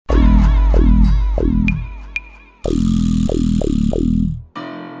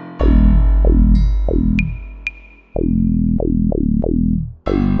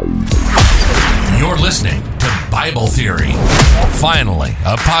Theory. Finally,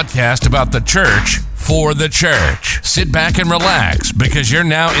 a podcast about the church for the church. Sit back and relax because you're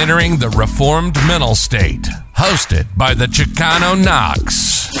now entering the Reformed mental state. Hosted by the Chicano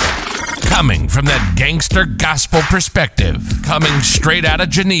Knox. Coming from that gangster gospel perspective. Coming straight out of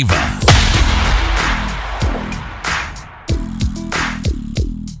Geneva.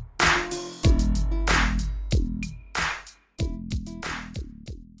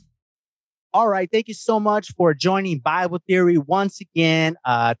 All right. Thank you so much for joining Bible Theory once again.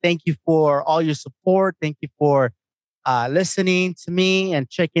 Thank you for all your support. Thank you for listening to me and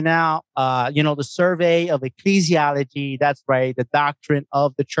checking out, the survey of ecclesiology. That's right. The doctrine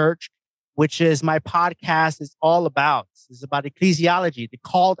of the church, which is my podcast is all about. It's about ecclesiology, the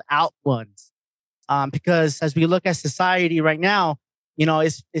called out ones. Because as we look at society right now,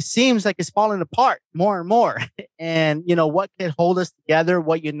 it seems like it's falling apart more and more. And, what can hold us together,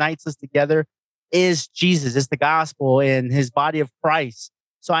 what unites us together is Jesus, it's the gospel and his body of Christ.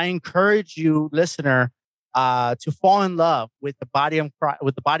 So I encourage you, listener, to fall in love with the body of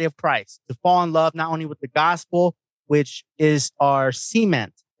Christ, to fall in love not only with the gospel, which is our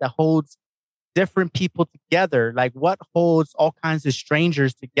cement that holds different people together, like what holds all kinds of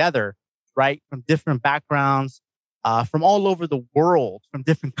strangers together, right? From different backgrounds, from all over the world, from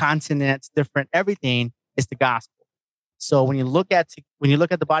different continents, different everything is the gospel. So when you look at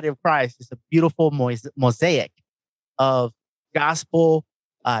the body of Christ, it's a beautiful mosaic of gospel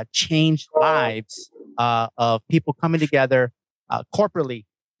changed lives of people coming together corporately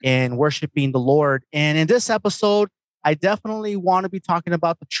and worshiping the Lord. And in this episode, I definitely want to be talking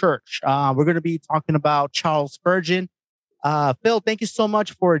about the church. We're going to be talking about Charles Spurgeon. Phil, thank you so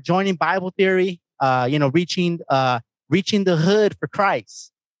much for joining Bible Theory. Reaching the hood for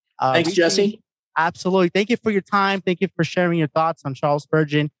Christ. Thanks, Jesse. Absolutely. Thank you for your time. Thank you for sharing your thoughts on Charles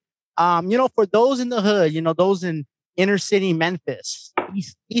Spurgeon. For those in the hood, those in inner city Memphis,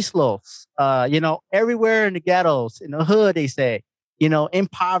 East Los, everywhere in the ghettos, in the hood, they say,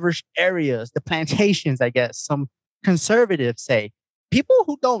 impoverished areas, the plantations, I guess, some conservatives say. People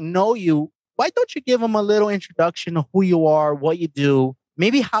who don't know you, why don't you give them a little introduction of who you are, what you do,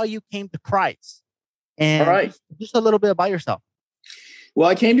 maybe how you came to Christ? And all right, just a little bit about yourself. Well,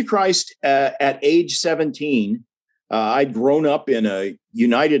 I came to Christ at age 17. I'd grown up in a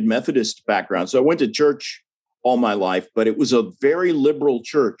United Methodist background. So I went to church all my life, but it was a very liberal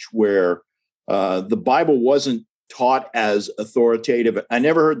church where the Bible wasn't taught as authoritative. I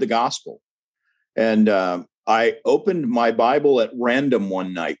never heard the gospel. And I opened my Bible at random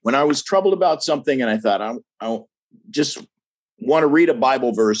one night when I was troubled about something. And I thought, I just want to read a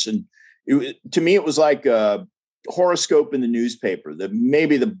Bible verse. And to me, it was like a horoscope in the newspaper that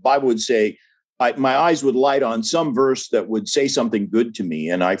maybe the Bible would say, my eyes would light on some verse that would say something good to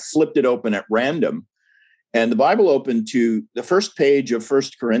me. And I flipped it open at random. And the Bible opened to the first page of 1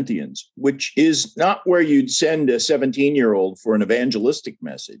 Corinthians, which is not where you'd send a 17-year-old for an evangelistic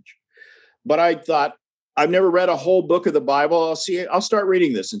message. But I thought, I've never read a whole book of the Bible. I'll start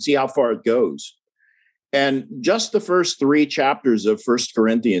reading this and see how far it goes. And just the first 3 chapters of 1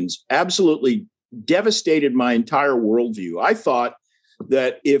 Corinthians absolutely devastated my entire worldview. I thought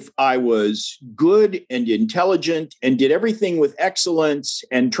that if I was good and intelligent and did everything with excellence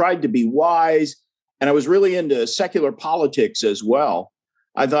and tried to be wise, and I was really into secular politics as well,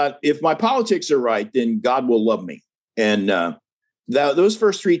 I thought if my politics are right, then God will love me. And those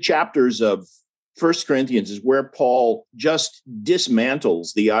first 3 chapters of 1 Corinthians is where Paul just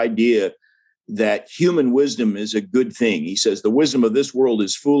dismantles the idea that human wisdom is a good thing. He says, the wisdom of this world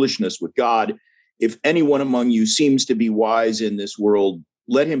is foolishness with God. If anyone among you seems to be wise in this world,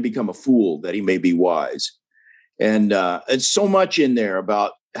 let him become a fool that he may be wise. And it's so much in there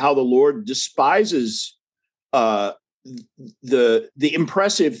about how the Lord despises the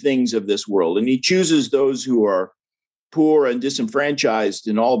impressive things of this world. And he chooses those who are poor and disenfranchised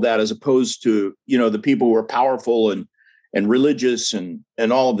and all of that, as opposed to, the people who are powerful and religious and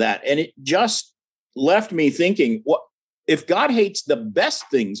all of that. And it just left me thinking, what if God hates the best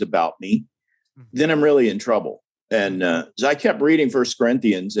things about me, then I'm really in trouble. And so I kept reading 1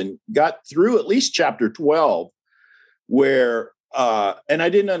 Corinthians and got through at least chapter 12, where, and I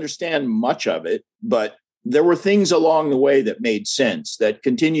didn't understand much of it, but there were things along the way that made sense, that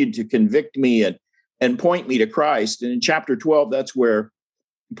continued to convict me and point me to Christ. And in chapter 12, that's where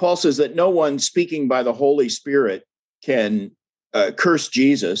Paul says that no one speaking by the Holy Spirit can curse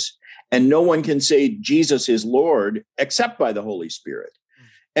Jesus, and no one can say Jesus is Lord except by the Holy Spirit.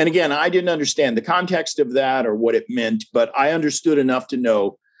 And again, I didn't understand the context of that or what it meant, but I understood enough to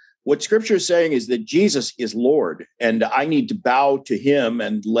know what Scripture is saying is that Jesus is Lord, and I need to bow to him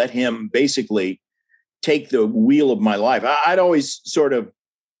and let him basically take the wheel of my life. I'd always sort of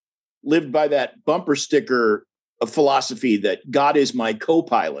lived by that bumper sticker of philosophy that God is my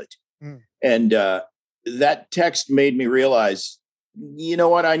co-pilot. And that text made me realize, you know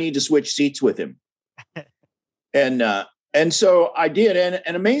what? I need to switch seats with him. And so I did. And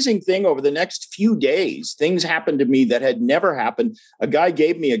an amazing thing over the next few days, things happened to me that had never happened. A guy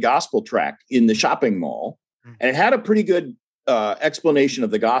gave me a gospel tract in the shopping mall, and it had a pretty good explanation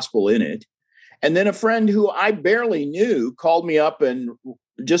of the gospel in it. And then a friend who I barely knew called me up and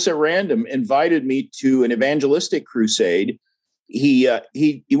just at random invited me to an evangelistic crusade. He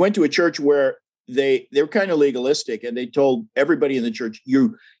went to a church where they were kind of legalistic, and they told everybody in the church,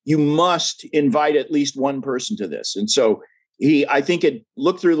 you must invite at least one person to this. And so I think had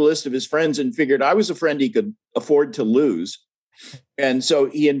looked through the list of his friends and figured I was a friend he could afford to lose. And so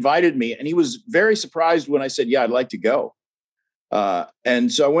he invited me, and he was very surprised when I said, yeah, I'd like to go.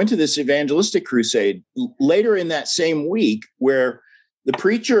 And so I went to this evangelistic crusade later in that same week, where the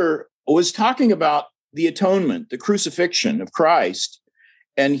preacher was talking about the atonement, the crucifixion of Christ.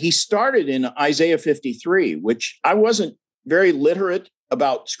 And he started in Isaiah 53, which I wasn't very literate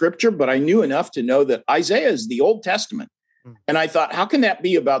about scripture, but I knew enough to know that Isaiah is the Old Testament. And I thought, how can that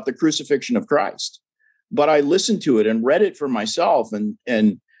be about the crucifixion of Christ? But I listened to it and read it for myself.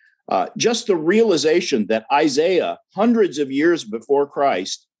 And just the realization that Isaiah, hundreds of years before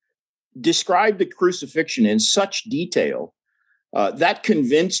Christ, described the crucifixion in such detail, that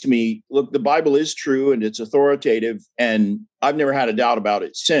convinced me, look, the Bible is true and it's authoritative, and I've never had a doubt about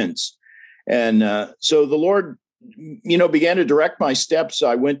it since. And so the Lord, began to direct my steps.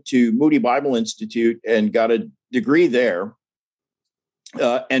 I went to Moody Bible Institute and got a degree there,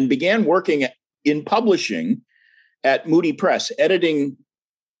 and began working in publishing at Moody Press, editing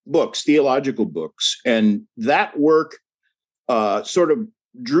books, theological books. And that work sort of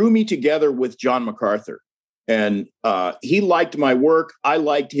drew me together with John MacArthur. And he liked my work. I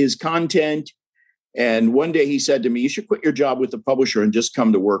liked his content. And one day he said to me, you should quit your job with the publisher and just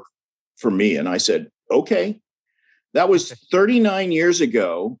come to work for me. And I said, okay. That was 39 years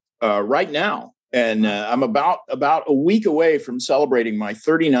ago, right now. And I'm about a week away from celebrating my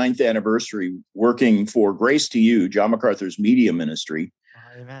 39th anniversary working for Grace to You, John MacArthur's media ministry.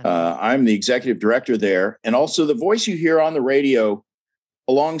 Amen. I'm the executive director there. And also the voice you hear on the radio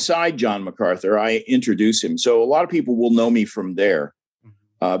alongside John MacArthur, I introduce him. So a lot of people will know me from there.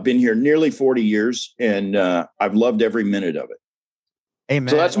 Been here nearly 40 years, and I've loved every minute of it. Amen.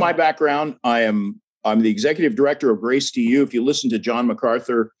 So that's my background. I'm the executive director of Grace to You. If you listen to John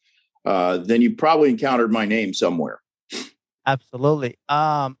MacArthur, then you probably encountered my name somewhere. Absolutely.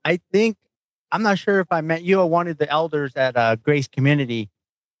 I think, I'm not sure if I met you or one of the elders at Grace Community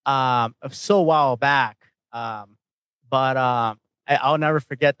so a while back. But I'll never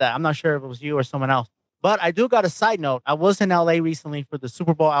forget that. I'm not sure if it was you or someone else. But I do got a side note. I was in LA recently for the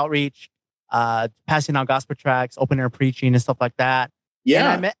Super Bowl outreach, passing out gospel tracts, open air preaching and stuff like that.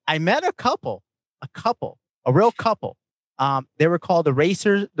 Yeah. And I met a real couple. They were called the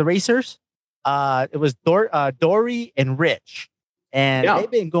Racers. It was Dory and Rich. And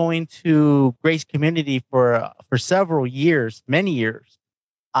they've been going to Grace Community for several years, many years.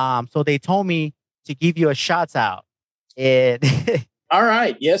 So they told me to give you a shout out. And all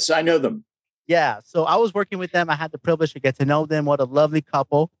right. Yes, I know them. Yeah. So I was working with them. I had the privilege to get to know them. What a lovely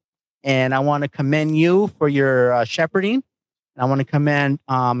couple. And I want to commend you for your shepherding. And I want to commend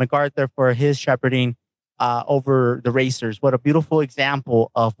MacArthur for his shepherding over the Racers. What a beautiful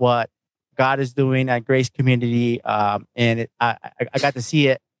example of what God is doing at Grace Community. And I got to see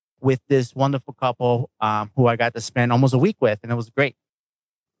it with this wonderful couple who I got to spend almost a week with. And it was great.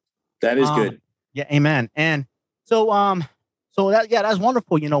 That is good. Yeah. Amen. And that's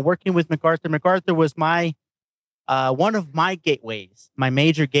wonderful. Working with MacArthur. MacArthur was my one of my gateways, my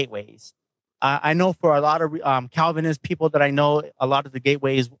major gateways. I know for a lot of Calvinist people that I know, a lot of the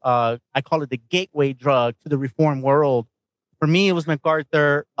gateways, I call it the gateway drug to the Reformed world. For me, it was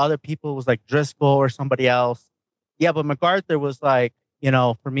MacArthur. Other people, it was like Driscoll or somebody else. Yeah, but MacArthur was like,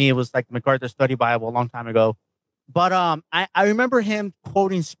 for me, it was like MacArthur Study Bible a long time ago. But I remember him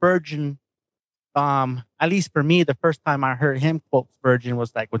quoting Spurgeon. At least for me, the first time I heard him quote Spurgeon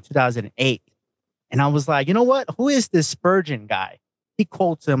was like in 2008. And I was like, you know what? Who is this Spurgeon guy? He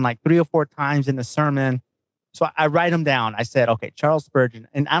quotes him like 3 or 4 times in the sermon. So I write him down. I said, okay, Charles Spurgeon.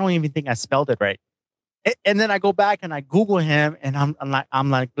 And I don't even think I spelled it right. And then I go back and I Google him, and I'm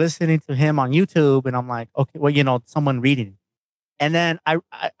like listening to him on YouTube, and I'm like, okay, well, someone reading. And then I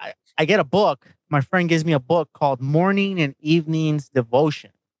get a book. My friend gives me a book called Morning and Evening's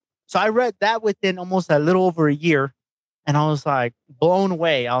Devotion. So I read that within almost a little over a year. And I was like blown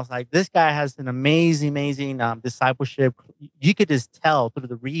away. I was like, this guy has an amazing discipleship. You could just tell through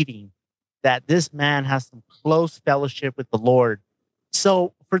the reading that this man has some close fellowship with the Lord.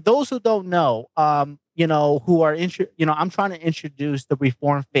 So for those who don't know, who are I'm trying to introduce the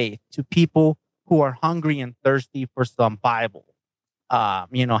Reformed faith to people who are hungry and thirsty for some Bible.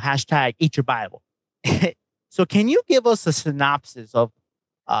 Hashtag eat your Bible. So can you give us a synopsis of,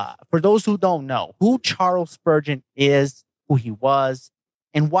 for those who don't know, who Charles Spurgeon is, who he was,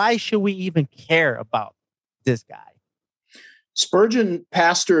 and why should we even care about this guy? Spurgeon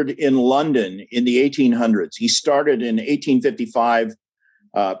pastored in London in the 1800s. He started in 1855,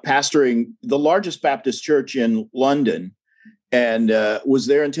 pastoring the largest Baptist church in London, and was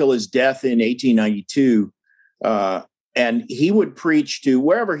there until his death in 1892. And he would preach to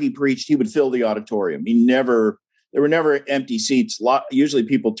wherever he preached, he would fill the auditorium. There were never empty seats. Usually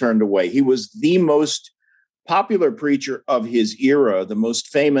people turned away. He was the most popular preacher of his era, the most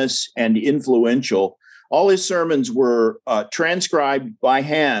famous and influential. All his sermons were transcribed by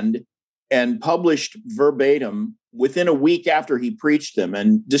hand and published verbatim within a week after he preached them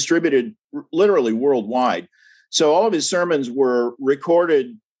and distributed literally worldwide. So all of his sermons were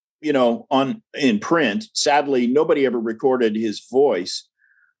recorded, in print. Sadly, nobody ever recorded his voice.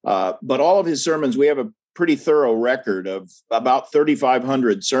 But all of his sermons, we have a pretty thorough record of about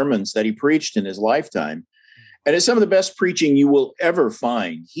 3,500 sermons that he preached in his lifetime. And it's some of the best preaching you will ever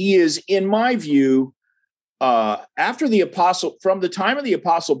find. He is, in my view, from the time of the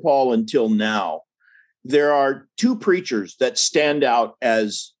Apostle Paul until now, there are two preachers that stand out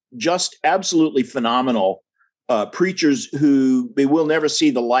as just absolutely phenomenal preachers who we will never see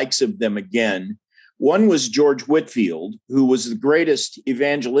the likes of them again. One was George Whitefield, who was the greatest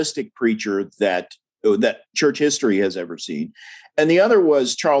evangelistic preacher that church history has ever seen. And the other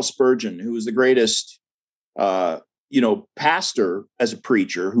was Charles Spurgeon, who was the greatest, pastor as a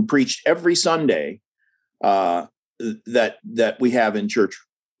preacher who preached every Sunday that we have in church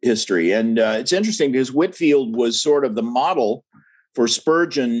history. And it's interesting because Whitefield was sort of the model for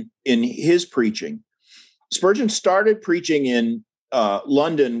Spurgeon in his preaching. Spurgeon started preaching in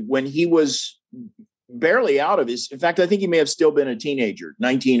London when he was barely out of in fact, I think he may have still been a teenager,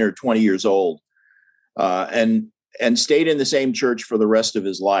 19 or 20 years old, and stayed in the same church for the rest of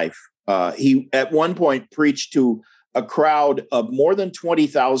his life. He, at one point, preached to a crowd of more than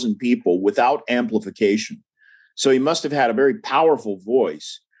 20,000 people without amplification. So he must have had a very powerful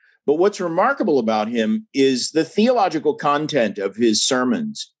voice. But what's remarkable about him is the theological content of his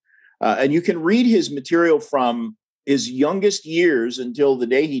sermons. And you can read his material from his youngest years until the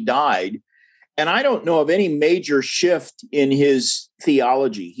day he died. And I don't know of any major shift in his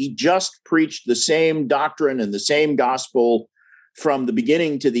theology. He just preached the same doctrine and the same gospel from the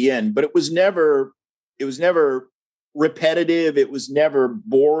beginning to the end. But it was never repetitive. It was never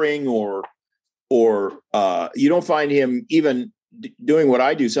boring or you don't find him even doing what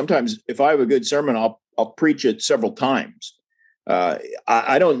I do. Sometimes if I have a good sermon, I'll preach it several times.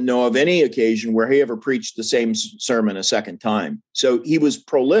 I don't know of any occasion where he ever preached the same sermon a second time. So he was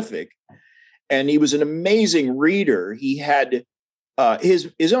prolific, and he was an amazing reader. He had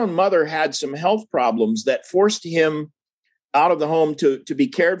his own mother had some health problems that forced him out of the home to be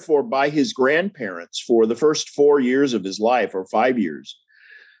cared for by his grandparents for the first 4 years of his life, or 5 years.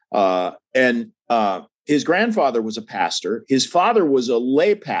 And his grandfather was a pastor. His father was a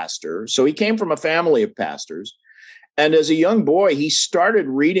lay pastor. So he came from a family of pastors. And as a young boy, he started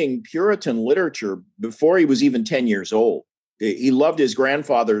reading Puritan literature before he was even 10 years old. He loved his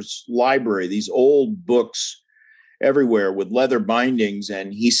grandfather's library, these old books everywhere with leather bindings.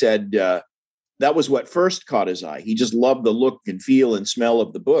 And he said that was what first caught his eye. He just loved the look and feel and smell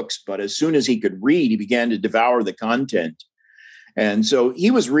of the books. But as soon as he could read, he began to devour the content. And so he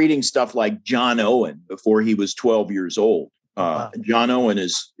was reading stuff like John Owen before he was 12 years old. Wow. John Owen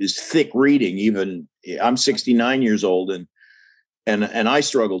is thick reading. Even I'm 69 years old, and I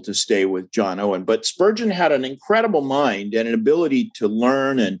struggle to stay with John Owen. But Spurgeon had an incredible mind and an ability to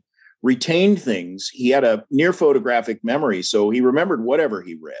learn and retain things. He had a near photographic memory, so he remembered whatever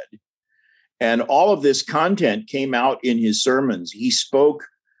he read. And all of this content came out in his sermons. He spoke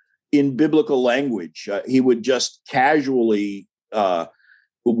in biblical language. He would just casually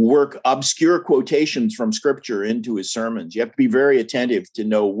work obscure quotations from scripture into his sermons. You have to be very attentive to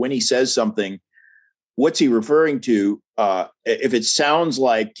know when he says something, what's he referring to? If it sounds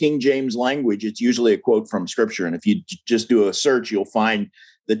like King James language, it's usually a quote from scripture. And if you just do a search, you'll find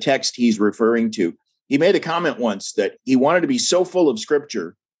the text he's referring to. He made a comment once that he wanted to be so full of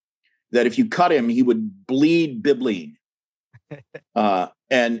scripture that if you cut him, he would bleed bibline.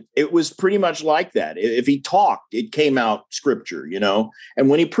 And it was pretty much like that. If he talked, it came out scripture, and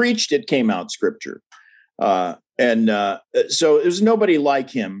when he preached, it came out scripture. So there's nobody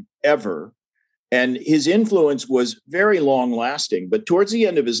like him ever. And his influence was very long lasting. But towards the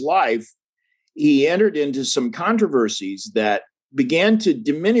end of his life, he entered into some controversies that began to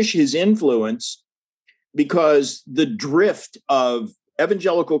diminish his influence because the drift of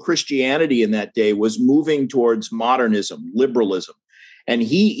evangelical Christianity in that day was moving towards modernism, liberalism. And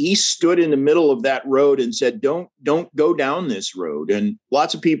he stood in the middle of that road and said, don't go down this road. And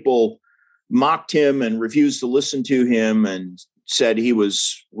lots of people mocked him and refused to listen to him and said he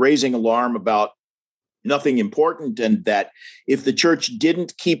was raising alarm about nothing important, and that if the church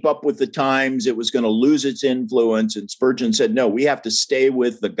didn't keep up with the times, it was going to lose its influence. And Spurgeon said, no, we have to stay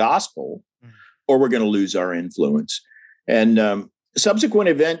with the gospel or we're going to lose our influence. And subsequent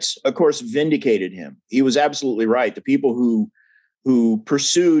events, of course, vindicated him. He was absolutely right. The people who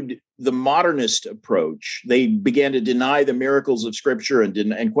pursued the modernist approach, they began to deny the miracles of Scripture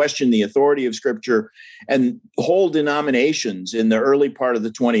and question the authority of Scripture. And whole denominations in the early part of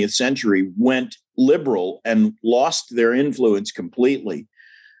the 20th century went liberal and lost their influence completely.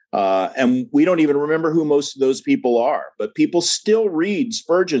 And we don't even remember who most of those people are, but people still read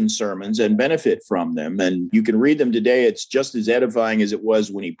Spurgeon's sermons and benefit from them. And you can read them today. It's just as edifying as it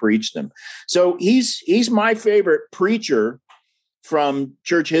was when he preached them. So he's my favorite preacher from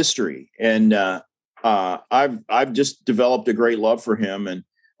church history. And I've just developed a great love for him. And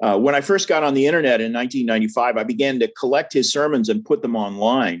when I first got on the internet in 1995, I began to collect his sermons and put them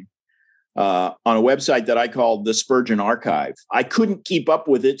online on a website that I called the Spurgeon Archive. I couldn't keep up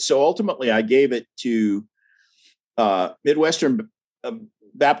with it, so ultimately I gave it to Midwestern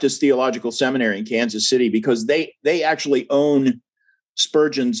Baptist Theological Seminary in Kansas City, because they actually own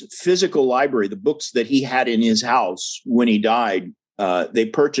Spurgeon's physical library, the books that he had in his house when he died. They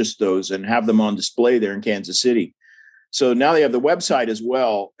purchased those and have them on display there in Kansas City. So now they have the website as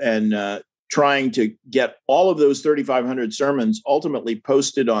well, and trying to get all of those 3,500 sermons ultimately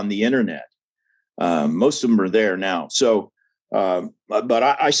posted on the internet. Most of them are there now. So, but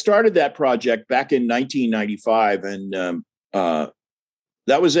I started that project back in 1995, and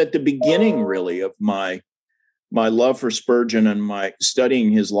that was at the beginning, really, of my love for Spurgeon and my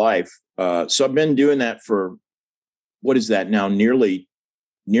studying his life. So I've been doing that for, what is that now? Nearly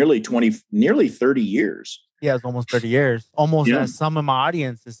 30 years. Yeah, it's almost 30 years. Almost as some of my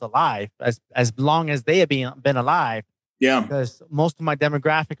audience is alive, as long as they have been alive. Yeah. Because most of my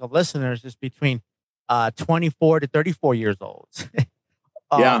demographic of listeners is between 24 to 34 years old.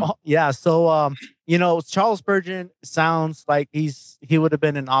 Yeah. So, Charles Spurgeon sounds like he would have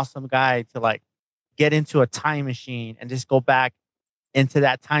been an awesome guy to get into a time machine and just go back into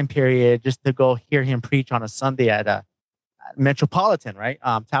that time period just to go hear him preach on a Sunday at a Metropolitan, right?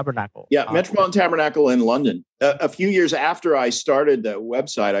 Tabernacle. Yeah, Metropolitan Tabernacle in London. A few years after I started the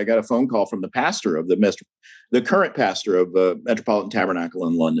website, I got a phone call from the pastor of the current pastor of Metropolitan Tabernacle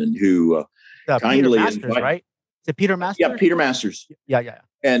in London, who kindly Peter Masters, right? Is it Peter Masters? Yeah, Peter Masters. Yeah.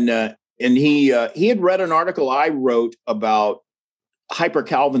 And he had read an article I wrote about hyper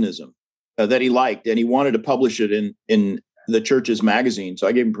Calvinism that he liked, and he wanted to publish it in the church's magazine. So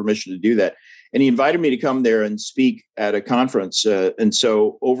I gave him permission to do that. And he invited me to come there and speak at a conference. And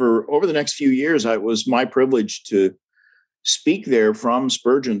so over the next few years, it was my privilege to speak there from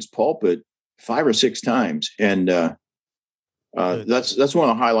Spurgeon's pulpit 5 or 6 times. And that's one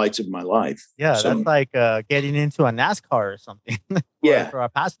of the highlights of my life. Yeah, so, that's like getting into a NASCAR or something for a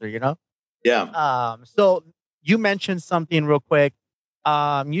pastor, Yeah. So you mentioned something real quick.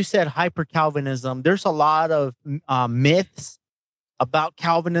 You said hyper Calvinism. There's a lot of myths about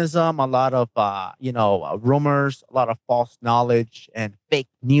Calvinism, a lot of rumors, a lot of false knowledge and fake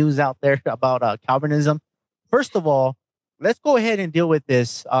news out there about Calvinism. First of all, let's go ahead and deal with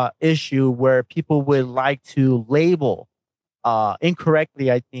this issue where people would like to label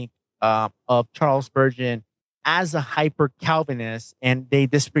incorrectly, I think, of Charles Spurgeon as a hyper Calvinist, and they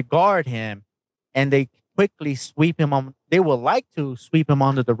disregard him, and they quickly sweep him on. They would like to sweep him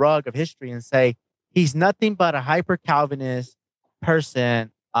under the rug of history and say he's nothing but a hyper Calvinist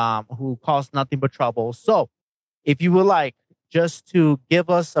person who caused nothing but trouble. So if you would like just to give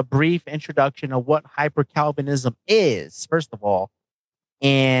us a brief introduction of what hyper Calvinism is, first of all,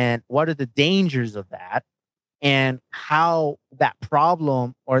 and what are the dangers of that, and how that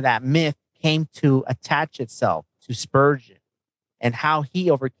problem or that myth came to attach itself to Spurgeon and how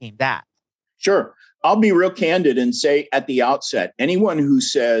he overcame that. Sure. I'll be real candid and say at the outset, anyone who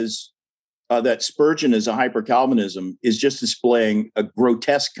says that Spurgeon is a hyper Calvinism is just displaying a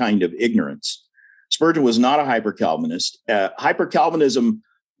grotesque kind of ignorance. Spurgeon was not a hyper-Calvinist. Hyper-Calvinism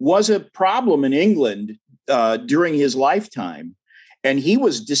was a problem in England during his lifetime, and he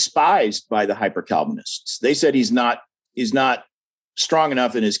was despised by the hyper-Calvinists. They said he's not strong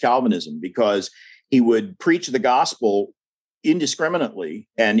enough in his Calvinism because he would preach the gospel indiscriminately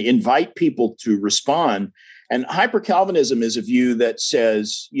and invite people to respond. And hyper-Calvinism is a view that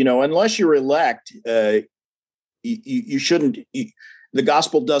says, unless you're elect, you shouldn't. The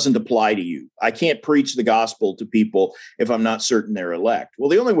gospel doesn't apply to you. I can't preach the gospel to people if I'm not certain they're elect. Well,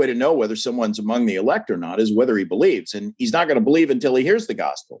 the only way to know whether someone's among the elect or not is whether he believes. And he's not going to believe until he hears the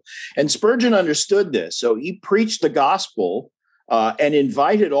gospel. And Spurgeon understood this. So he preached the gospel and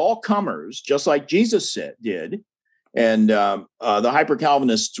invited all comers, just like Jesus did. And the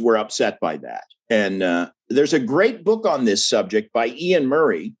hyper-Calvinists were upset by that. And there's a great book on this subject by Ian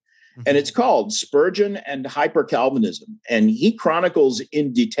Murray, and it's called Spurgeon and Hyper-Calvinism. And he chronicles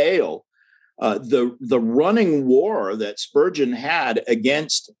in detail the running war that Spurgeon had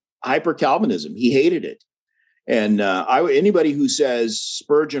against hyper-Calvinism. He hated it. And anybody who says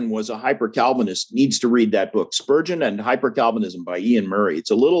Spurgeon was a hyper-Calvinist needs to read that book, Spurgeon and Hyper-Calvinism by Ian Murray. It's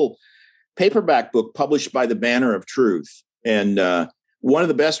a little paperback book published by the Banner of Truth, and one of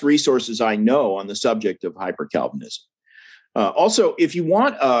the best resources I know on the subject of hyper-Calvinism. Also, if you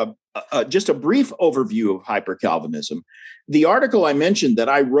want just a brief overview of hyper-Calvinism, the article I mentioned that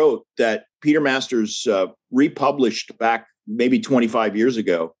I wrote that Peter Masters republished back maybe 25 years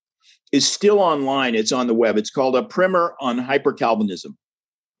ago is still online. It's on the web. It's called A Primer on Hyper-Calvinism.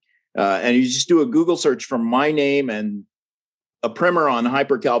 And you just do a Google search for my name and A Primer on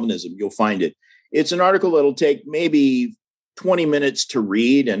Hyper-Calvinism. You'll find it. It's an article that'll take maybe 20 minutes to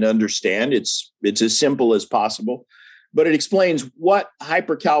read and understand. It's as simple as possible, but it explains what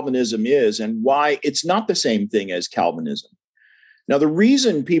hyper-Calvinism is and why it's not the same thing as Calvinism. Now, the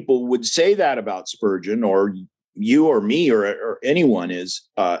reason people would say that about Spurgeon or you or me or anyone is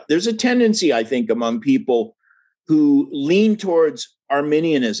there's a tendency, I think, among people who lean towards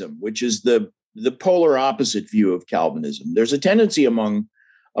Arminianism, which is the polar opposite view of Calvinism. There's a tendency among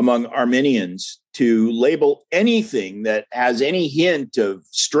Arminians to label anything that has any hint of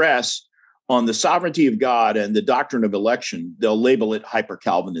stress on the sovereignty of God and the doctrine of election. They'll label it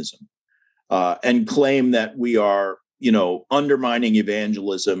hyper-Calvinism and claim that we are, undermining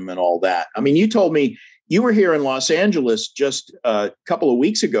evangelism and all that. I mean, you told me you were here in Los Angeles just a couple of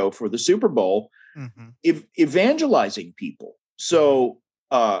weeks ago for the Super Bowl, evangelizing people. So,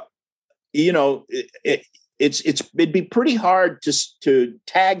 it'd be pretty hard to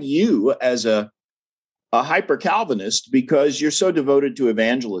tag you as a hyper-Calvinist because you're so devoted to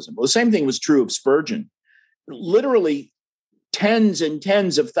evangelism. Well, the same thing was true of Spurgeon. Literally tens and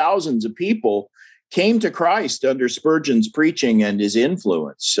tens of thousands of people came to Christ under Spurgeon's preaching and his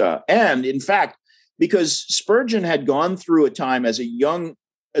influence. And in fact, because Spurgeon had gone through a time as a young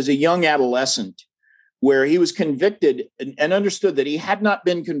adolescent where he was convicted and understood that he had not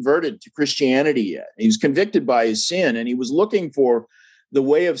been converted to Christianity yet. He was convicted by his sin, and he was looking for the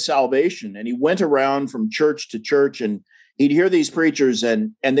way of salvation. And he went around from church to church, and he'd hear these preachers,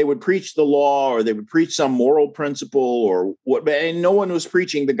 and they would preach the law, or they would preach some moral principle, or what. And no one was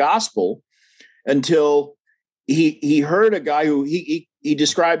preaching the gospel until he heard a guy who he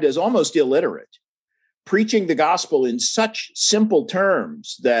described as almost illiterate, preaching the gospel in such simple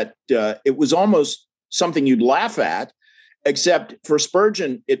terms that it was almost something you'd laugh at, except for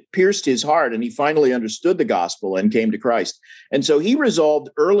Spurgeon, it pierced his heart, and he finally understood the gospel and came to Christ. And so he resolved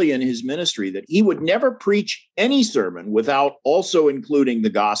early in his ministry that he would never preach any sermon without also including the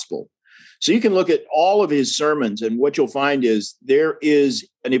gospel. So you can look at all of his sermons, and what you'll find is there is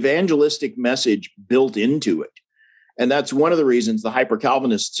an evangelistic message built into it. And that's one of the reasons the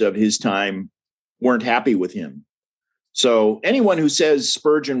hyper-Calvinists of his time weren't happy with him. So anyone who says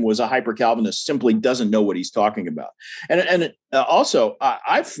Spurgeon was a hyper-Calvinist simply doesn't know what he's talking about. And also,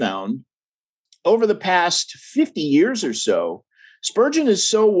 I've found over the past 50 years or so, Spurgeon is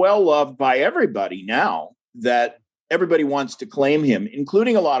so well loved by everybody now that everybody wants to claim him,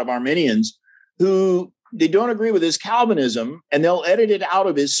 including a lot of Arminians who they don't agree with his Calvinism, and they'll edit it out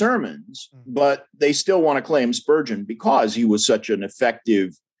of his sermons, but they still want to claim Spurgeon because he was such an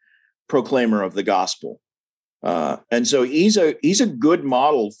effective proclaimer of the gospel. And so he's a good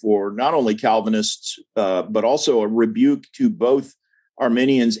model for not only Calvinists, but also a rebuke to both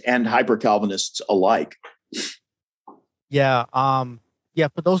Arminians and hyper-Calvinists alike. Yeah.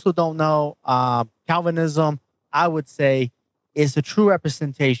 For those who don't know, Calvinism, I would say, is a true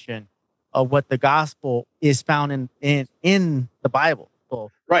representation of what the gospel is found in the Bible.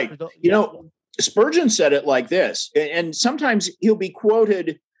 So, right. Spurgeon said it like this, and sometimes he'll be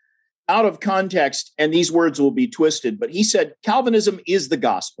quoted out of context, and these words will be twisted, but he said Calvinism is the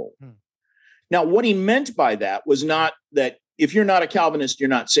gospel. Now, what he meant by that was not that if you're not a Calvinist, you're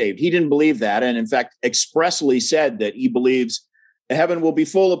not saved. He didn't believe that, and in fact, expressly said that he believes heaven will be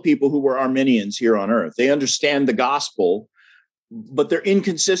full of people who were Arminians here on earth. They understand the gospel, but they're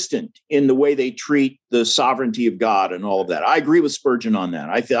inconsistent in the way they treat the sovereignty of God and all of that. I agree with Spurgeon on that.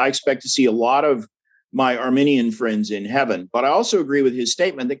 I expect to see a lot of my Arminian friends in heaven, but I also agree with his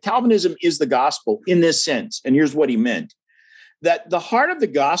statement that Calvinism is the gospel in this sense. And here's what he meant: that the heart of the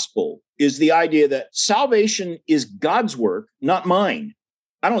gospel is the idea that salvation is God's work, not mine.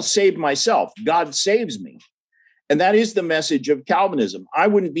 I don't save myself. God saves me. And that is the message of Calvinism. I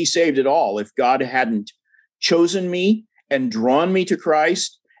wouldn't be saved at all if God hadn't chosen me and drawn me to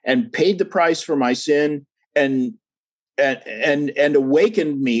Christ and paid the price for my sin and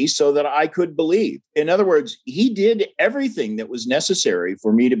awakened me so that I could believe. In other words, he did everything that was necessary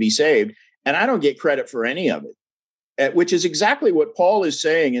for me to be saved, and I don't get credit for any of it, which is exactly what Paul is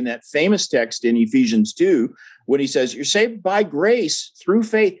saying in that famous text in Ephesians 2, when he says, you're saved by grace through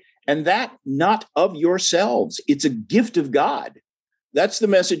faith, and that not of yourselves. It's a gift of God. That's the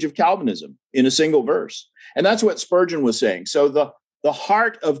message of Calvinism in a single verse. And that's what Spurgeon was saying. So the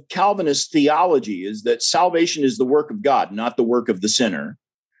heart of Calvinist theology is that salvation is the work of God, not the work of the sinner.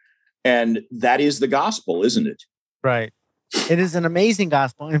 And that is the gospel, isn't it? Right. It is an amazing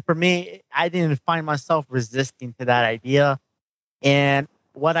gospel. And for me, I didn't find myself resisting to that idea. And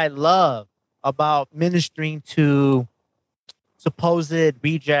what I love about ministering to supposed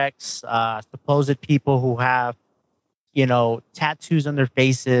rejects, supposed people who have, tattoos on their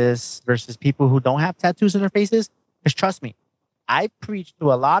faces versus people who don't have tattoos on their faces, because trust me, I preach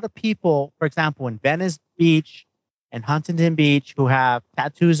to a lot of people, for example, in Venice Beach and Huntington Beach, who have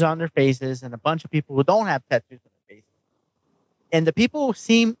tattoos on their faces, and a bunch of people who don't have tattoos on their faces. And the people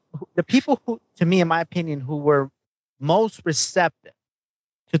who, to me, in my opinion, who were most receptive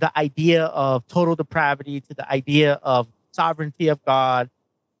to the idea of total depravity, to the idea of sovereignty of God,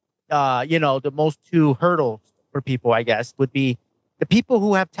 the most two hurdles for people, I guess, would be the people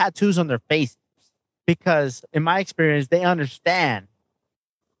who have tattoos on their faces. Because in my experience, they understand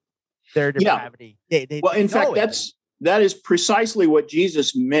their depravity. Yeah. In fact, that is precisely what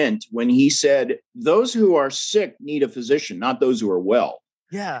Jesus meant when he said, those who are sick need a physician, not those who are well.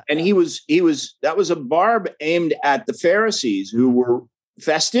 Yeah. And that was a barb aimed at the Pharisees, who were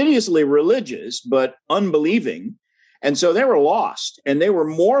fastidiously religious, but unbelieving. And so they were lost, and they were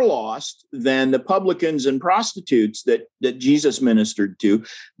more lost than the publicans and prostitutes that Jesus ministered to,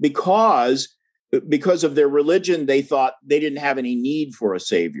 because of their religion. They thought they didn't have any need for a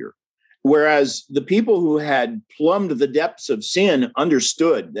savior. Whereas the people who had plumbed the depths of sin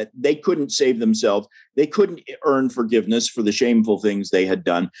understood that they couldn't save themselves. They couldn't earn forgiveness for the shameful things they had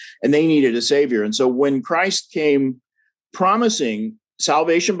done, and they needed a savior. And so when Christ came promising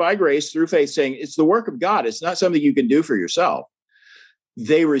salvation by grace through faith, saying it's the work of God, it's not something you can do for yourself,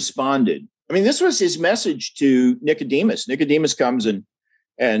 they responded. This was his message to Nicodemus. Nicodemus comes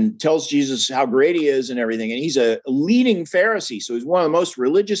and tells Jesus how great he is and everything. And he's a leading Pharisee. So he's one of the most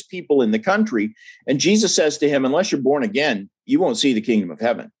religious people in the country. And Jesus says to him, unless you're born again, you won't see the kingdom of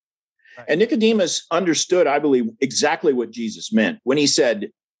heaven. Right. And Nicodemus understood, I believe, exactly what Jesus meant when he said,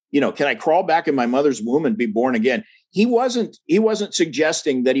 can I crawl back in my mother's womb and be born again? He wasn't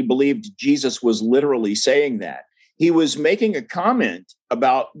suggesting that he believed Jesus was literally saying that. He was making a comment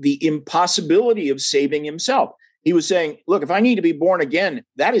about the impossibility of saving himself. He was saying, look, if I need to be born again,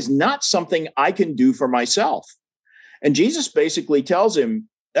 that is not something I can do for myself. And Jesus basically tells him,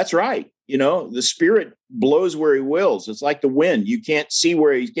 that's right. The Spirit blows where he wills. It's like the wind. You can't see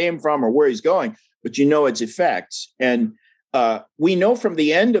where he came from or where he's going, but its effects. And we know from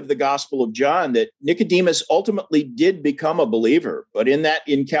the end of the Gospel of John that Nicodemus ultimately did become a believer. But in that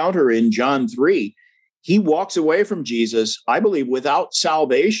encounter in John 3, he walks away from Jesus, I believe, without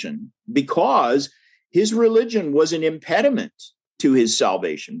salvation, because his religion was an impediment to his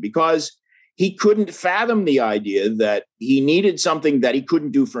salvation, because he couldn't fathom the idea that he needed something that he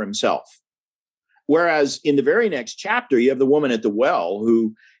couldn't do for himself. Whereas in the very next chapter, you have the woman at the well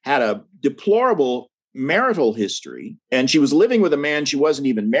who had a deplorable marital history, and she was living with a man she wasn't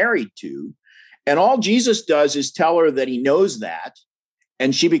even married to. And all Jesus does is tell her that he knows that,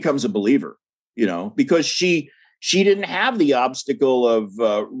 and she becomes a believer, because she didn't have the obstacle of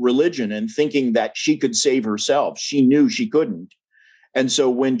religion and thinking that she could save herself. She knew she couldn't. And so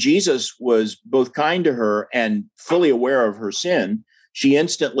when Jesus was both kind to her and fully aware of her sin, she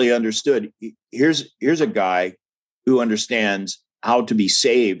instantly understood, here's a guy who understands how to be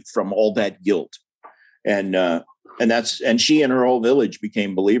saved from all that guilt. And she and her whole village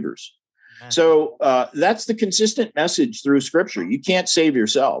became believers. So that's the consistent message through Scripture. You can't save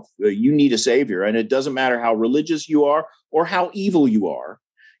yourself. You need a Savior. And it doesn't matter how religious you are or how evil you are.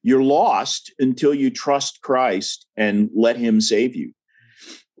 You're lost until you trust Christ and let him save you.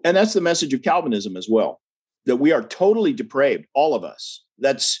 And that's the message of Calvinism as well, that we are totally depraved, all of us.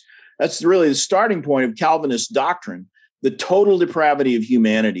 That's really the starting point of Calvinist doctrine, the total depravity of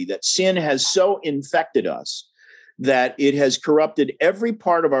humanity, that sin has so infected us that it has corrupted every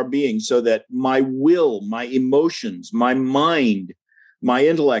part of our being, so that my will, my emotions, my mind, my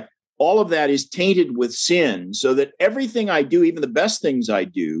intellect, all of that is tainted with sin, so that everything I do, even the best things I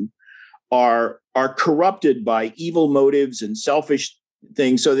do, are corrupted by evil motives and selfish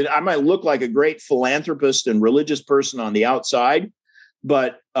things, so that I might look like a great philanthropist and religious person on the outside,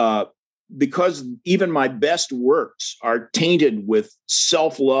 but because even my best works are tainted with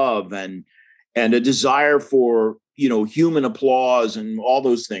self-love and a desire for human applause and all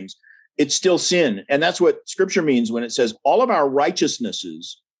those things, it's still sin. And that's what Scripture means when it says all of our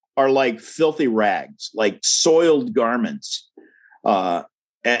righteousnesses are like filthy rags, like soiled garments. And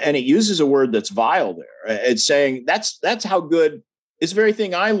it uses a word that's vile there. It's saying that's how good. It's the very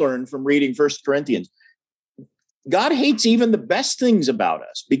thing I learned from reading 1 Corinthians. God hates even the best things about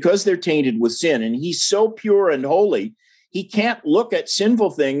us because they're tainted with sin. And he's so pure and holy, he can't look at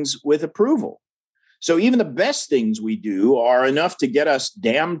sinful things with approval. So even the best things we do are enough to get us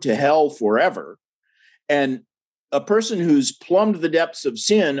damned to hell forever. And a person who's plumbed the depths of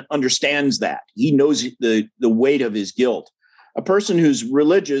sin understands that. He knows the weight of his guilt. A person who's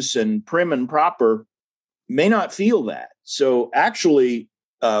religious and prim and proper may not feel that. So actually,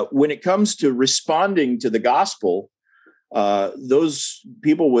 when it comes to responding to the gospel, those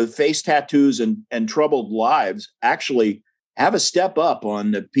people with face tattoos and troubled lives actually have a step up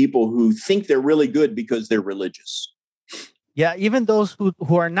on the people who think they're really good because they're religious. Yeah, even those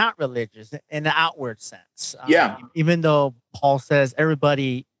who are not religious in the outward sense. Even though Paul says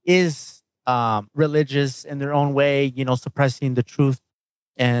everybody is religious in their own way, suppressing the truth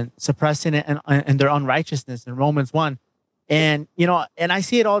and suppressing it and their unrighteousness in Romans 1. And, and I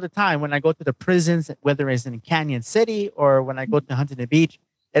see it all the time when I go to the prisons, whether it's in Canyon City or when I go to Huntington Beach.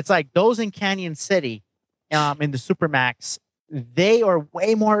 It's like those in Canyon City, in the Supermax, they are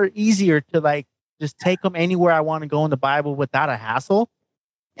way more easier to just take them anywhere I want to go in the Bible without a hassle.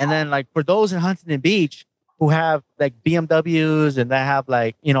 And then for those in Huntington Beach who have BMWs and they have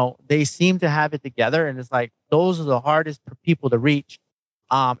they seem to have it together. And it's those are the hardest people to reach.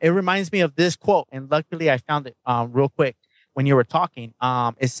 It reminds me of this quote, and luckily I found it real quick when you were talking.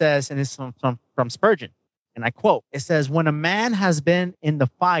 It says, and it's from Spurgeon, and I quote, it says, "When a man has been in the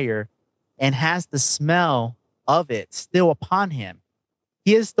fire and has the smell of it still upon him,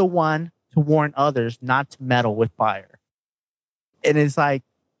 he is the one to warn others not to meddle with fire." And it's and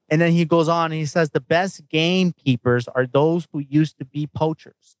then he goes on and he says, "The best gamekeepers are those who used to be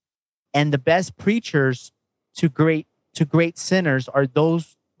poachers, and the best preachers to great sinners are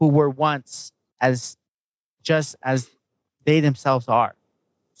those who were once just as they themselves are."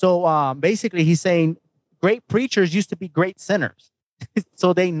 So basically he's saying great preachers used to be great sinners.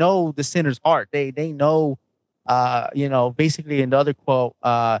 So they know the sinner's heart. They know, basically in the other quote,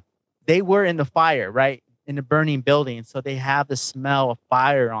 they were in the fire, right? In the burning building. So they have the smell of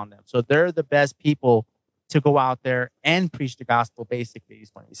fire on them. So they're the best people to go out there and preach the gospel, basically, is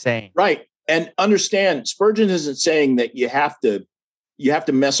what he's saying. Right. And understand, Spurgeon isn't saying that you have to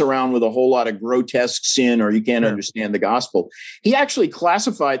mess around with a whole lot of grotesque sin or you can't understand the gospel. He actually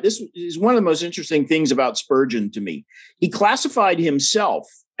classified, this is one of the most interesting things about Spurgeon to me. He classified himself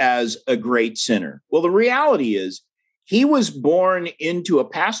as a great sinner. Well, the reality is he was born into a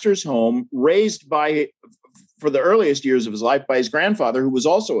pastor's home, raised for the earliest years of his life by his grandfather, who was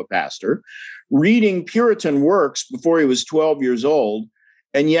also a pastor, reading Puritan works before he was 12 years old.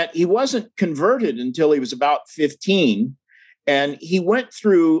 And yet he wasn't converted until he was about 15. And he went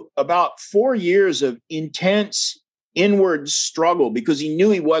through about 4 years of intense inward struggle because he knew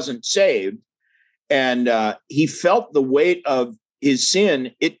he wasn't saved. And he felt the weight of his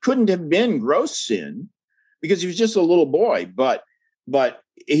sin. It couldn't have been gross sin because he was just a little boy. But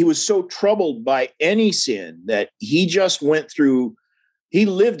he was so troubled by any sin that he just went through. He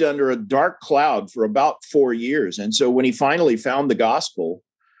lived under a dark cloud for about 4 years. And so when he finally found the gospel,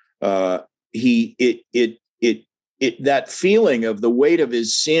 that feeling of the weight of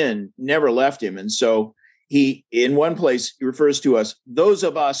his sin never left him. And so he, in one place, he refers to us, those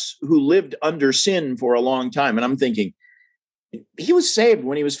of us who lived under sin for a long time. And I'm thinking, he was saved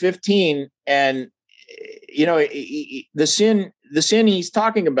when he was 15. And, the sin he's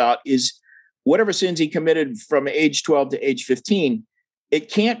talking about is whatever sins he committed from age 12 to age 15. It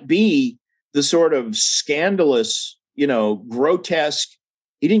can't be the sort of scandalous, grotesque.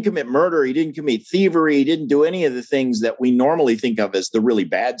 He didn't commit murder. He didn't commit thievery. He didn't do any of the things that we normally think of as the really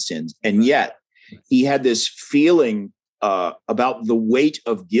bad sins. And yet he had this feeling about the weight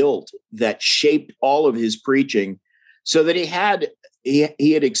of guilt that shaped all of his preaching, so that he had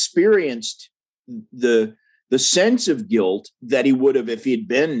experienced the sense of guilt that he would have if he'd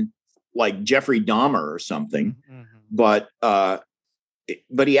been like Jeffrey Dahmer or something. Mm-hmm.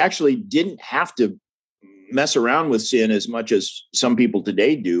 But he actually didn't have to mess around with sin as much as some people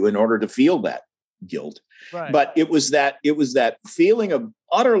today do in order to feel that guilt. Right. But it was that feeling of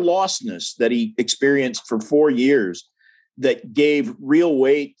utter lostness that he experienced for 4 years that gave real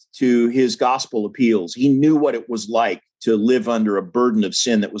weight to his gospel appeals. He knew what it was like to live under a burden of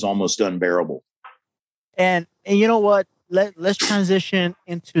sin that was almost unbearable. And you know what? Let's transition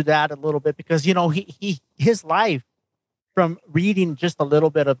into that a little bit, because his life, from reading just a little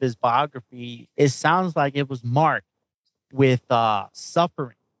bit of his biography, it sounds like it was marked with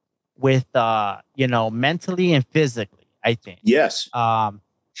suffering, with mentally and physically, I think. Yes. From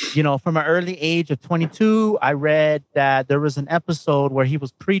an early age of 22, I read that there was an episode where he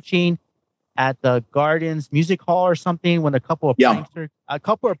was preaching at the Gardens Music Hall or something when a couple of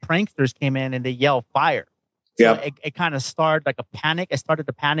pranksters came in and they yelled fire. So it kind of started like a panic. It started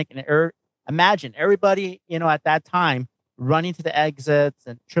to panic, and imagine everybody, at that time running to the exits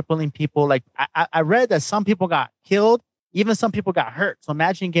and tripling people. Like I read that some people got killed, even some people got hurt. So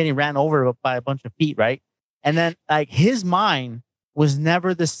imagine getting ran over by a bunch of feet, right? And then like his mind was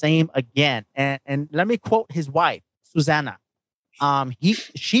never the same again. And let me quote his wife, Susanna.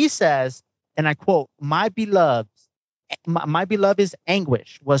 She says, and I quote, my beloved's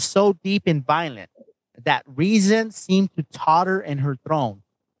anguish was so deep and violent that reason seemed to totter in her throne.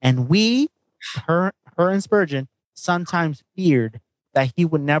 And we, her and Spurgeon, sometimes feared that he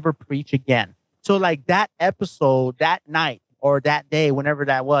would never preach again. So like that episode, that night or that day, whenever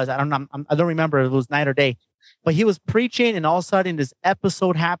that was, I don't remember if it was night or day, but he was preaching, and all of a sudden this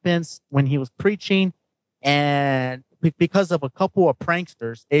episode happens when he was preaching, and because of a couple of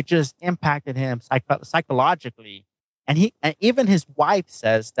pranksters, it just impacted him psychologically. And even his wife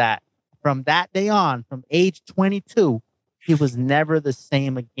says that from that day on, from age 22, he was never the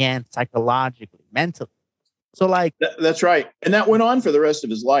same again, psychologically, mentally. So like that's right. And that went on for the rest of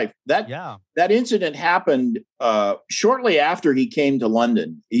his life. That incident happened shortly after he came to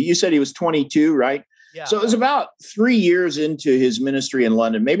London. You said he was 22, right? Yeah. So it was about 3 years into his ministry in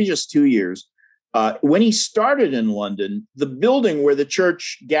London, maybe just 2 years. When he started in London, the building where the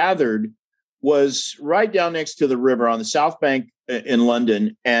church gathered was right down next to the river on the South Bank in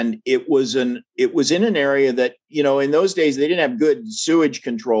London. And it was in an area that, in those days, they didn't have good sewage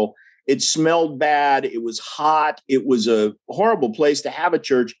control. It smelled bad. It was hot. It was a horrible place to have a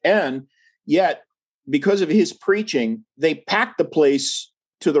church. And yet, because of his preaching, they packed the place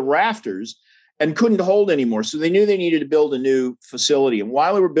to the rafters and couldn't hold anymore. So they knew they needed to build a new facility. And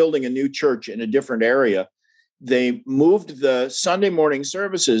while they were building a new church in a different area, they moved the Sunday morning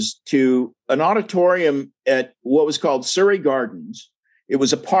services to an auditorium at what was called Surrey Gardens. It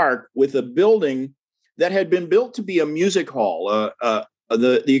was a park with a building that had been built to be a music hall.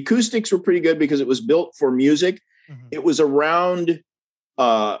 The acoustics were pretty good because it was built for music. Mm-hmm. It was a round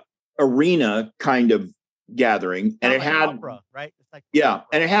arena kind of gathering, and it had opera, right? It's like opera.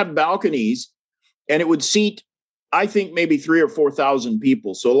 And it had balconies, and it would seat, I think, maybe 3,000 or 4,000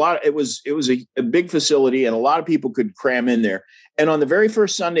 people. So it was a big facility, and a lot of people could cram in there. And on the very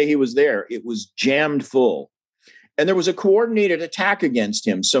first Sunday he was there, it was jammed full. And there was a coordinated attack against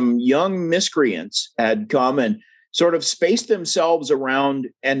him. Some young miscreants had come and sort of spaced themselves around,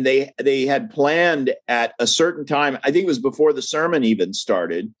 and they had planned at a certain time, I think it was before the sermon even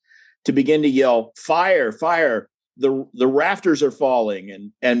started, to begin to yell, "Fire, fire. The rafters are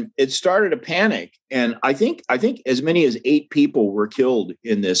falling," and it started a panic. And I think as many as 8 people were killed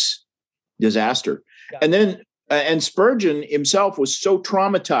in this disaster. Yeah. And then and Spurgeon himself was so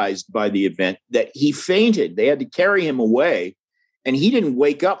traumatized by the event that he fainted. They had to carry him away, and he didn't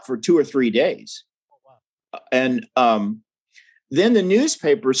wake up for 2 or 3 days. Oh, wow. And then the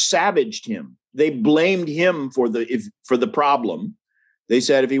newspapers savaged him. They blamed him for the problem. They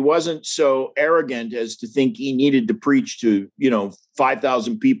said if he wasn't so arrogant as to think he needed to preach to,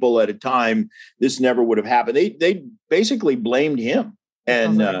 5,000 people at a time, this never would have happened. They basically blamed him.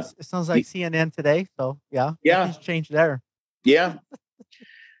 And it sounds like CNN today. So yeah, nothing's changed there. Yeah.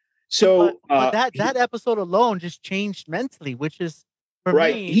 So but that episode alone just changed mentally, which is for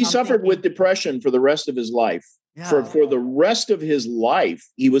right. me. He suffered with depression for the rest of his life. Yeah. For the rest of his life,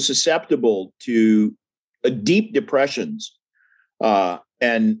 he was susceptible to deep depressions.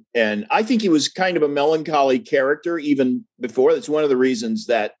 and I think he was kind of a melancholy character even before. That's one of the reasons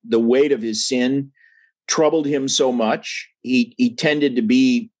that the weight of his sin troubled him so much. He tended to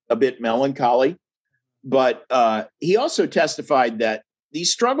be a bit melancholy, but he also testified that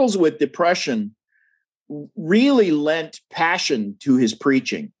these struggles with depression really lent passion to his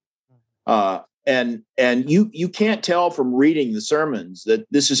preaching. And you can't tell from reading the sermons that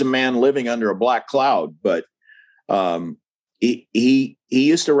this is a man living under a black cloud, but he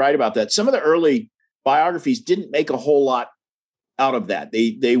used to write about that. Some of the early biographies didn't make a whole lot out of that.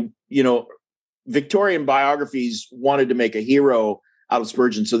 They Victorian biographies wanted to make a hero out of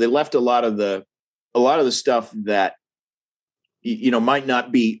Spurgeon, so they left a lot of the stuff that might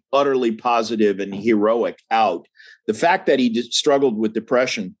not be utterly positive and heroic out. The fact that he struggled with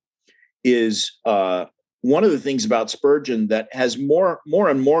depression is one of the things about Spurgeon that has more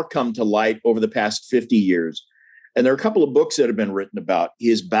and more come to light over the past 50 years. And there are a couple of books that have been written about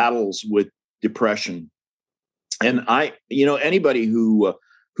his battles with depression. And anybody who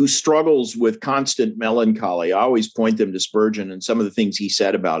struggles with constant melancholy, I always point them to Spurgeon and some of the things he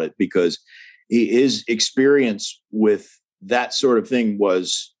said about it, because his experience with that sort of thing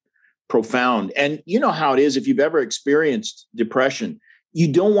was profound. And you know how it is, if you've ever experienced depression,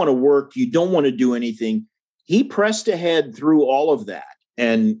 you don't want to work, you don't want to do anything. He pressed ahead through all of that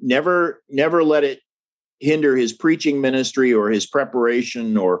and never let it hinder his preaching ministry or his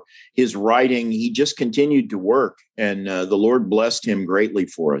preparation or his writing. He just continued to work, and the Lord blessed him greatly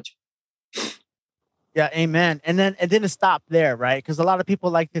for it. Yeah, amen. And then it didn't stop there, right? Because a lot of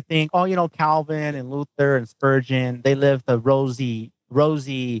people like to think, Calvin and Luther and Spurgeon, they lived a rosy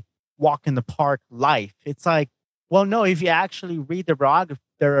walk in the park life. It's like, well, no, if you actually read their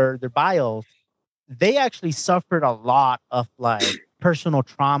bios, they actually suffered a lot of like personal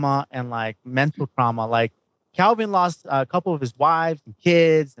trauma and like mental trauma. Like Calvin lost a couple of his wives and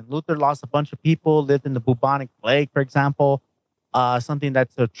kids, and Luther lost a bunch of people, lived in the bubonic plague, for example, something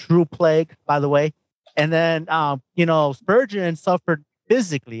that's a true plague, by the way. And then, Spurgeon suffered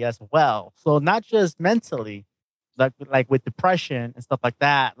physically as well. So not just mentally, like with depression and stuff like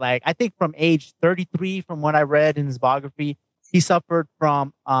that. Like I think from age 33, from what I read in his biography, he suffered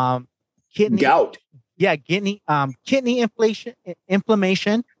from kidney gout. Yeah, kidney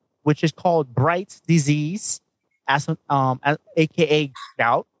inflammation, which is called Bright's disease, aka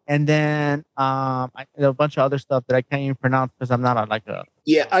gout. And then a bunch of other stuff that I can't even pronounce because I'm not a.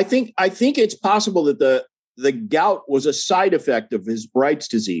 Yeah, I think it's possible that the gout was a side effect of his Bright's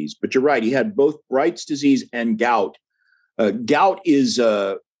disease. But you're right; he had both Bright's disease and gout. Gout is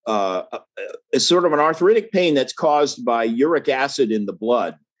a sort of an arthritic pain that's caused by uric acid in the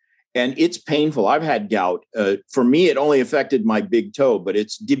blood, and it's painful. I've had gout. For me, it only affected my big toe, but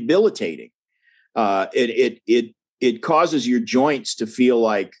it's debilitating. It causes your joints to feel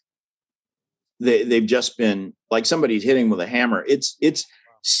like they've just been like somebody's hitting with a hammer. It's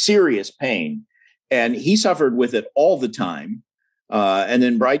serious pain, and he suffered with it all the time. And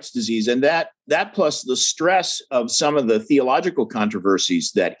then Bright's disease, and that plus the stress of some of the theological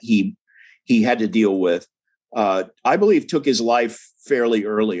controversies that he had to deal with, I believe took his life fairly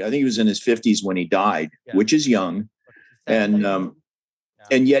early. I think he was in his 50s when he died, which is young.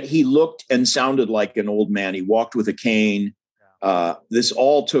 And yet he looked and sounded like an old man. He walked with a cane. This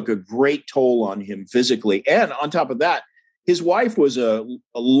all took a great toll on him physically. And on top of that, his wife was a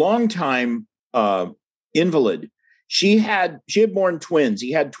longtime invalid. She had born twins.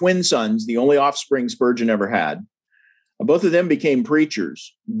 He had twin sons, the only offspring Spurgeon ever had. Both of them became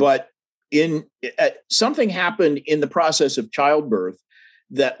preachers. But something happened in the process of childbirth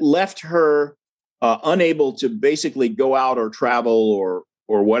that left her unable to basically go out or travel or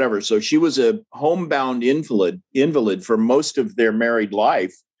whatever. So she was a homebound invalid for most of their married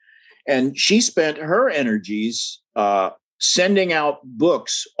life. And she spent her energies sending out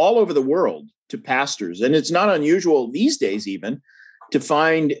books all over the world to pastors. And it's not unusual these days even to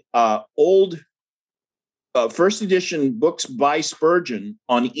find old first edition books by Spurgeon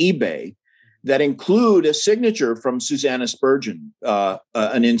on eBay that include a signature from Susanna Spurgeon,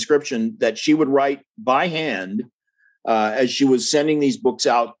 an inscription that she would write by hand as she was sending these books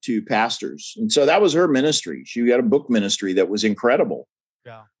out to pastors. And so that was her ministry. She had a book ministry that was incredible.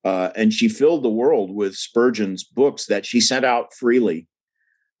 Yeah. And she filled the world with Spurgeon's books that she sent out freely.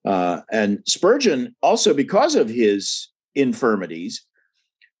 And Spurgeon also, because of his infirmities,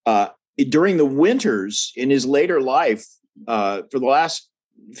 during the winters in his later life, for the last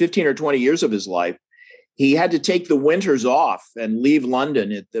 15 or 20 years of his life, he had to take the winters off and leave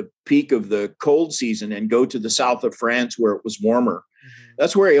London at the peak of the cold season and go to the south of France where it was warmer. Mm-hmm.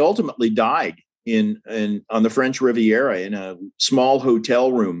 That's where he ultimately died in on the French Riviera in a small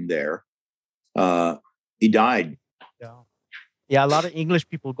hotel room there. He died. Yeah. Yeah, a lot of English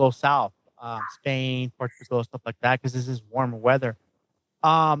people go south, Spain, Portugal, stuff like that, because this is warmer weather.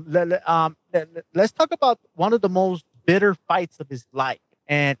 Let's talk about one of the most bitter fights of his life,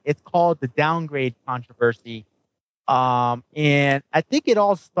 and it's called the downgrade controversy. And I think it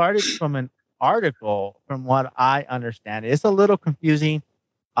all started from an article, from what I understand. It's a little confusing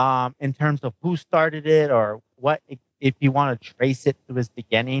in terms of who started it or what, if you want to trace it to its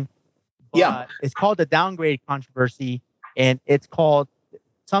beginning. But Yeah. it's called the downgrade controversy, and it's called,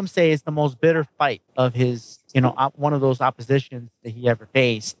 some say it's the most bitter fight of his, one of those oppositions that he ever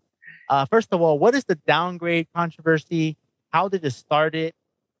faced. First of all, what is the downgrade controversy? How did it start it?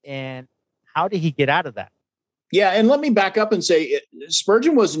 And how did he get out of that? Yeah, and let me back up and say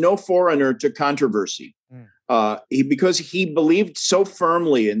Spurgeon was no foreigner to controversy. Because he believed so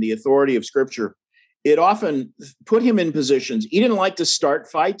firmly in the authority of Scripture, it often put him in positions. He didn't like to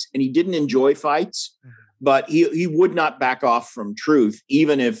start fights, and he didn't enjoy fights, but he would not back off from truth,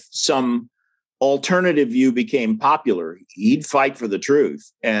 even if some alternative view became popular. He'd fight for the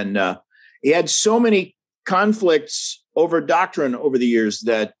truth. And he had so many conflicts over doctrine over the years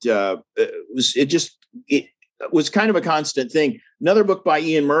that it was kind of a constant thing. Another book by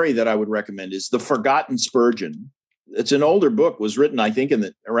Ian Murray that I would recommend is The Forgotten Spurgeon. It's an older book, was written, I think,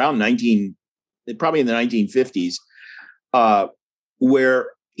 probably in the 1950s,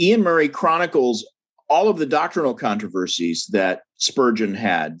 where Ian Murray chronicles all of the doctrinal controversies that Spurgeon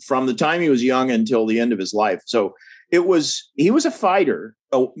had from the time he was young until the end of his life. So he was a fighter,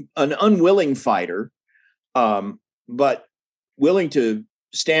 an unwilling fighter, but willing to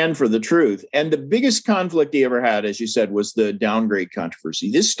stand for the truth. And the biggest conflict he ever had, as you said, was the downgrade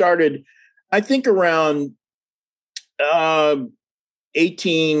controversy. This started, I think, around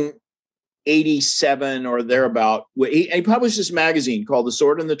 1887 or thereabout. He published this magazine called The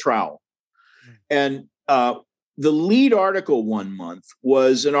Sword and the Trowel. And the lead article one month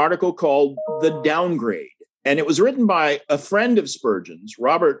was an article called The Downgrade. And it was written by a friend of Spurgeon's.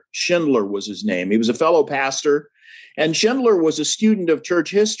 Robert Schindler was his name. He was a fellow pastor. And Schindler was a student of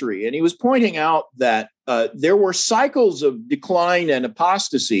church history. And he was pointing out that there were cycles of decline and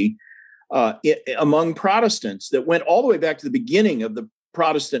apostasy among Protestants that went all the way back to the beginning of the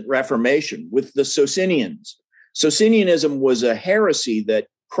Protestant Reformation with the Socinians. Socinianism was a heresy that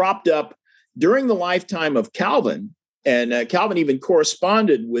cropped up during the lifetime of Calvin. And Calvin even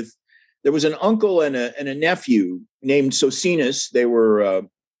corresponded with, there was an uncle and a nephew named Socinus. They were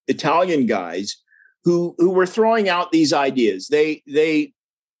Italian guys who were throwing out these ideas. They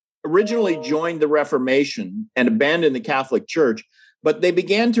originally joined the Reformation and abandoned the Catholic Church, but they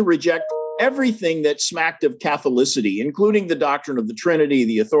began to reject everything that smacked of Catholicity, including the doctrine of the Trinity,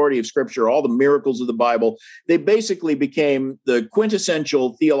 the authority of Scripture, all the miracles of the Bible. They basically became the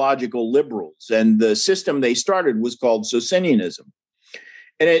quintessential theological liberals, and the system they started was called Socinianism.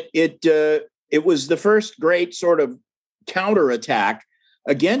 And it was the first great sort of counterattack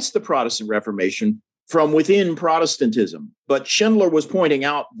against the Protestant Reformation from within Protestantism. But Schindler was pointing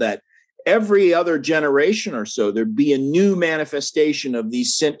out that every other generation or so, there'd be a new manifestation of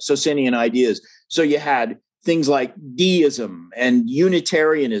these Socinian ideas. So you had things like deism and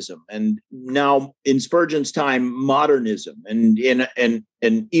Unitarianism, and now in Spurgeon's time, modernism, and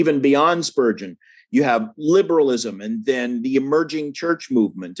even beyond Spurgeon, you have liberalism, and then the emerging church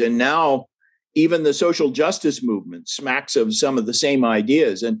movement, and now even the social justice movement smacks of some of the same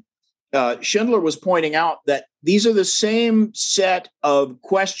ideas. And Schindler was pointing out that these are the same set of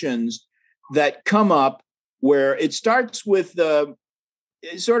questions that come up, where it starts with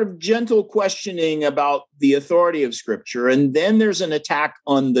sort of gentle questioning about the authority of Scripture, and then there's an attack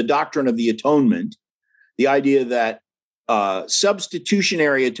on the doctrine of the atonement, the idea that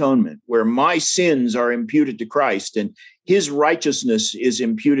substitutionary atonement, where my sins are imputed to Christ and his righteousness is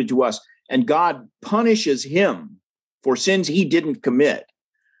imputed to us, and God punishes him for sins he didn't commit.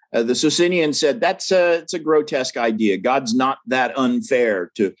 The Socinians said it's a grotesque idea. God's not that unfair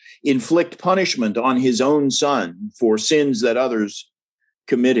to inflict punishment on his own son for sins that others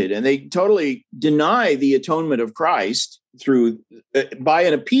committed. And they totally deny the atonement of Christ by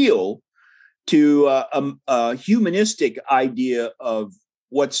an appeal to a humanistic idea of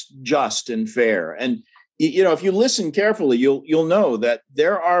what's just and fair. And if you listen carefully, you'll know that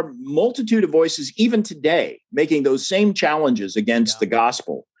there are multitude of voices even today making those same challenges against the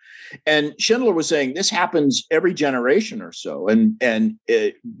gospel. And Schindler was saying this happens every generation or so, and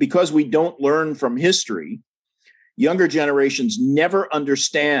because we don't learn from history, younger generations never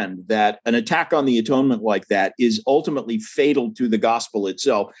understand that an attack on the atonement like that is ultimately fatal to the gospel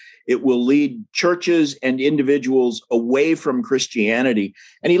itself. It will lead churches and individuals away from Christianity.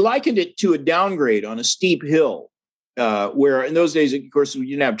 And he likened it to a downgrade on a steep hill, where in those days, of course, we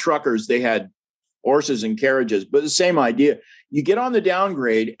didn't have truckers. They had horses and carriages, but the same idea. You get on the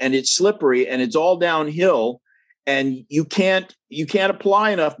downgrade and it's slippery and it's all downhill, and you can't apply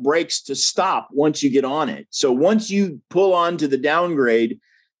enough brakes to stop once you get on it. So once you pull onto the downgrade,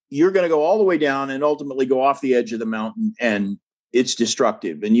 you're going to go all the way down and ultimately go off the edge of the mountain, and it's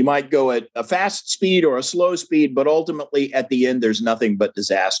destructive. And you might go at a fast speed or a slow speed, but ultimately at the end, there's nothing but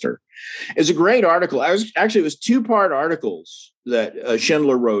disaster. It's a great article. It was 2-part articles that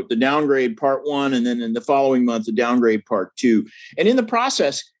Schindler wrote, the downgrade part 1, and then in the following month, the downgrade part 2. And in the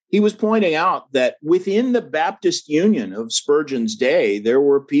process, he was pointing out that within the Baptist Union of Spurgeon's day, there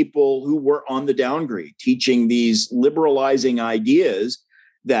were people who were on the downgrade, teaching these liberalizing ideas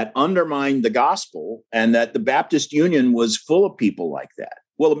that undermined the gospel, and that the Baptist Union was full of people like that.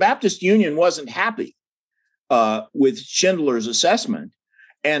 Well, the Baptist Union wasn't happy with Schindler's assessment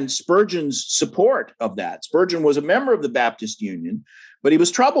and Spurgeon's support of that. Spurgeon was a member of the Baptist Union, but he was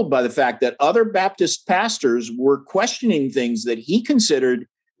troubled by the fact that other Baptist pastors were questioning things that he considered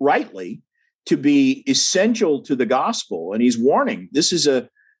rightly to be essential to the gospel. And he's warning, this is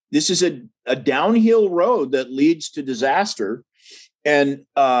a downhill road that leads to disaster. And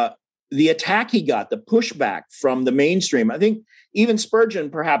the attack he got, the pushback from the mainstream, I think even Spurgeon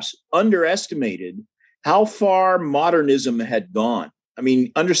perhaps underestimated how far modernism had gone. I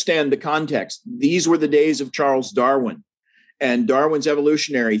mean, understand the context. These were the days of Charles Darwin, and Darwin's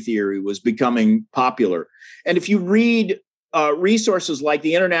evolutionary theory was becoming popular. And if you read resources like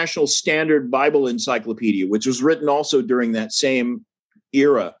the International Standard Bible Encyclopedia, which was written also during that same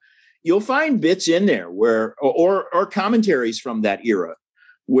era, you'll find bits in there where, or commentaries from that era,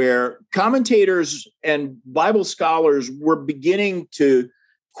 where commentators and Bible scholars were beginning to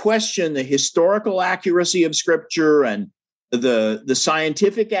question the historical accuracy of Scripture and the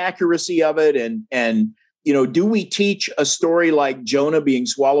scientific accuracy of it. And do we teach a story like Jonah being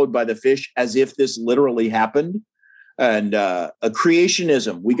swallowed by the fish as if this literally happened? And a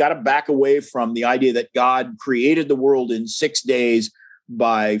creationism. We got to back away from the idea that God created the world in 6 days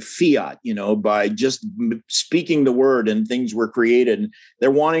by fiat, by just speaking the word and things were created. And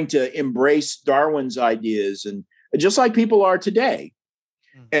they're wanting to embrace Darwin's ideas, and just like people are today.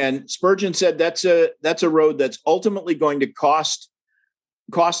 And Spurgeon said that's a road that's ultimately going to cost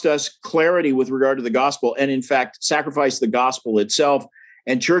us clarity with regard to the gospel, and in fact, sacrifice the gospel itself.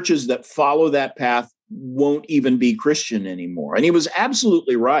 And churches that follow that path won't even be Christian anymore. And he was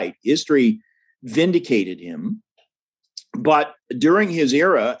absolutely right. History vindicated him. But during his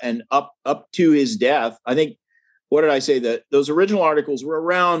era and up to his death, I think, what did I say? That those original articles were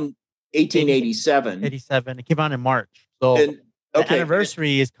around 1887. 87. It came out in March. So the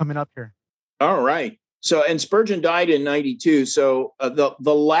anniversary is coming up here. All right. So, and Spurgeon died in 92. So the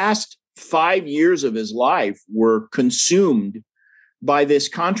last 5 years of his life were consumed by this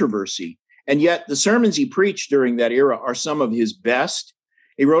controversy. And yet the sermons he preached during that era are some of his best.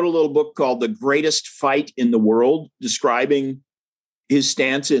 He wrote a little book called The Greatest Fight in the World, describing his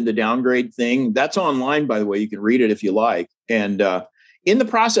stance in the downgrade thing. That's online, by the way. You can read it if you like. And in the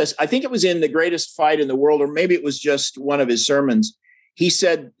process, I think it was in The Greatest Fight in the World, or maybe it was just one of his sermons, he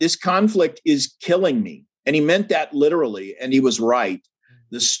said, "This conflict is killing me." And he meant that literally, and he was right.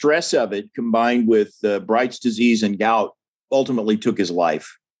 The stress of it, combined with Bright's disease and gout, ultimately took his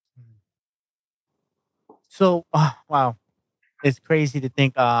life. So, wow, it's crazy to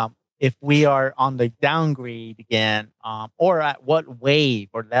think if we are on the downgrade again, or at what wave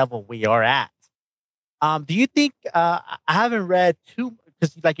or level we are at. Do you think, I haven't read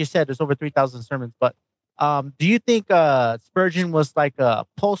because like you said, there's over 3,000 sermons, but do you think Spurgeon was like a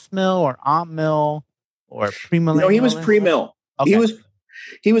post-mill or on-mill or premillennial? No, he was pre-mill. Okay.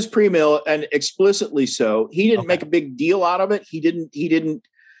 He was pre-mill, and explicitly so. He didn't make a big deal out of it. He didn't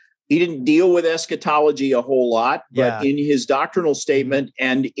deal with eschatology a whole lot, but in his doctrinal statement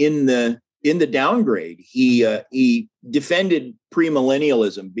and in the downgrade, he defended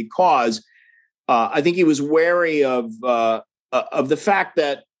premillennialism because I think he was wary of the fact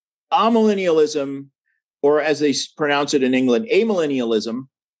that amillennialism, or as they pronounce it in England, amillennialism,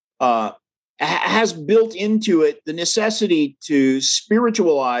 has built into it the necessity to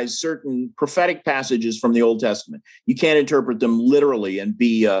spiritualize certain prophetic passages from the Old Testament. You can't interpret them literally and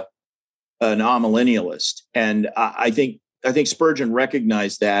be an amillennialist. And I think Spurgeon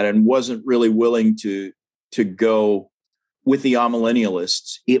recognized that and wasn't really willing to go with the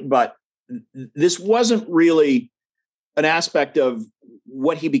amillennialists. But this wasn't really an aspect of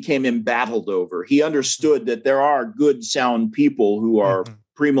what he became embattled over. He understood that there are good, sound people who are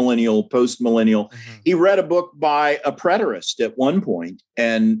premillennial, postmillennial. He read a book by a preterist at one point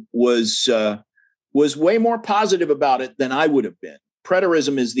and was way more positive about it than I would have been.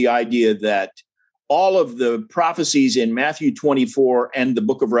 Preterism is the idea that all of the prophecies in Matthew 24 and the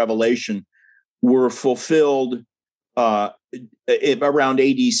book of Revelation were fulfilled around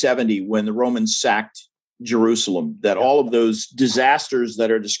AD 70 when the Romans sacked Jerusalem, that all of those disasters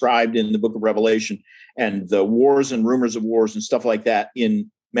that are described in the book of Revelation and the wars and rumors of wars and stuff like that in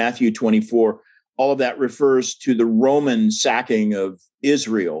Matthew 24, all of that refers to the Roman sacking of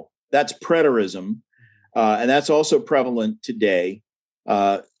Israel. That's preterism, and that's also prevalent today.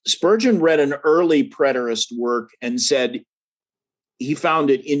 Spurgeon read an early preterist work and said he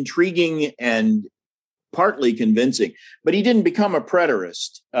found it intriguing and partly convincing, but he didn't become a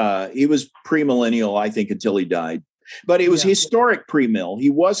preterist. He was premillennial, I think, until he died. But it was historic premill. He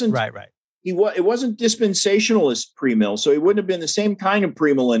wasn't right. It wasn't dispensationalist premill, so he wouldn't have been the same kind of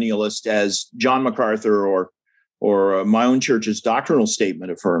premillennialist as John MacArthur or my own church's doctrinal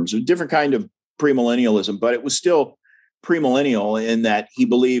statement affirms. A different kind of premillennialism, but it was still premillennial in that he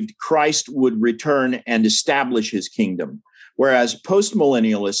believed Christ would return and establish his kingdom. Whereas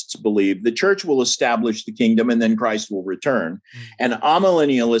postmillennialists believe the church will establish the kingdom and then Christ will return. And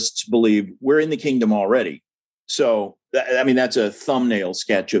amillennialists believe we're in the kingdom already. So, I mean, that's a thumbnail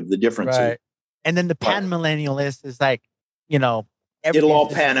sketch of the differences. Right. And then the panmillennialist is like, it'll all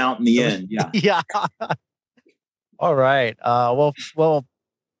pan out in the end. Yeah. Yeah. All right. Well,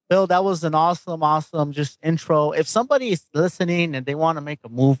 Bill, that was an awesome just intro. If somebody is listening and they want to make a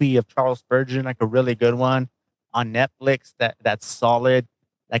movie of Charles Spurgeon, like a really good one, on Netflix that's solid,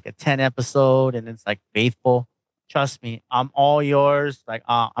 like a 10 episode, and it's like faithful. Trust me, I'm all yours. Like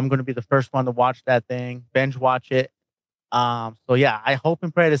I'm going to be the first one to watch that thing, binge watch it. So yeah, I hope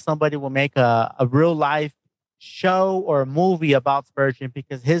and pray that somebody will make a real life show or a movie about Spurgeon,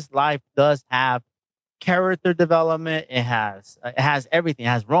 because his life does have character development. It has everything. It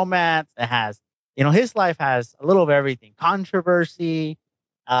has romance. It has, his life has a little of everything. Controversy.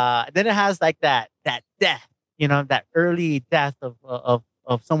 Then it has like that death. That early death of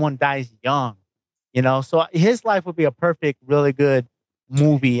someone dies young, so his life would be a perfect, really good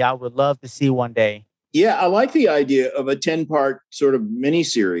movie. I would love to see one day. Yeah, I like the idea of a 10-part sort of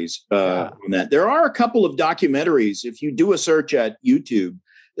miniseries on that. There are a couple of documentaries. If you do a search at YouTube,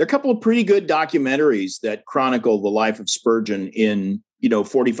 there are a couple of pretty good documentaries that chronicle the life of Spurgeon in,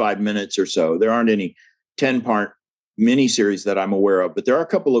 45 minutes or so. There aren't any 10-part miniseries that I'm aware of, but there are a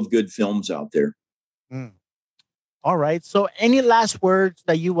couple of good films out there. All right. So any last words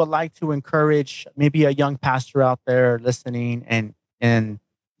that you would like to encourage maybe a young pastor out there listening and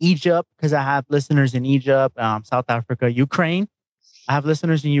Egypt, because I have listeners in Egypt, South Africa, Ukraine. I have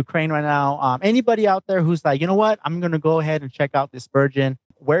listeners in Ukraine right now. Anybody out there who's like, you know what, I'm going to go ahead and check out this Spurgeon.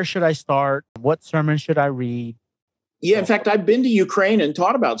 Where should I start? What sermon should I read? Yeah, in fact, I've been to Ukraine and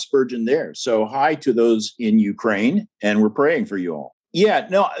taught about Spurgeon there. So hi to those in Ukraine, and we're praying for you all. Yeah,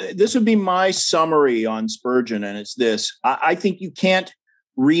 no, this would be my summary on Spurgeon, and it's this. I think you can't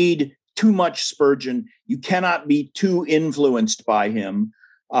read too much Spurgeon. You cannot be too influenced by him.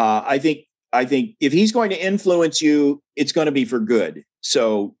 I think if he's going to influence you, it's going to be for good.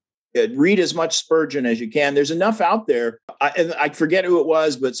 So read as much Spurgeon as you can. There's enough out there. I forget who it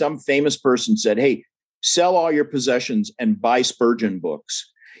was, but some famous person said, hey, sell all your possessions and buy Spurgeon books.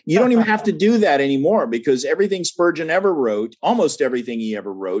 You don't even have to do that anymore, because everything Spurgeon ever wrote, almost everything he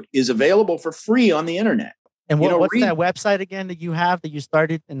ever wrote, is available for free on the internet. And what's that website again that you have that you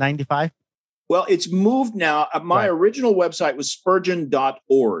started in 95? Well, it's moved now. My original website was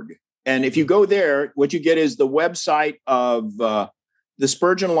spurgeon.org. And if you go there, what you get is the website of the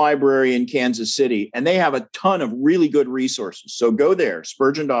Spurgeon Library in Kansas City. And they have a ton of really good resources. So go there,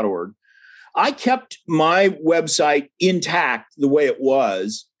 spurgeon.org. I kept my website intact the way it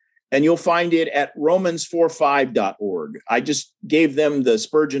was, and you'll find it at romans45.org. I just gave them the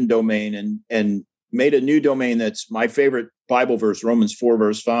Spurgeon domain and made a new domain that's my favorite Bible verse, Romans 4,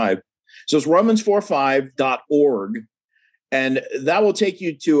 verse 5. So it's romans45.org, and that will take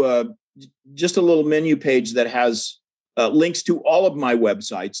you to just a little menu page that has links to all of my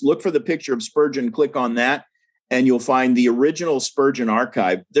websites. Look for the picture of Spurgeon, click on that, and you'll find the original Spurgeon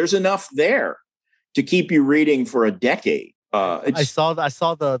archive. There's enough there to keep you reading for a decade. I saw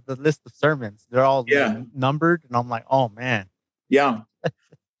the list of sermons. They're all numbered, and I'm like, oh man. Yeah.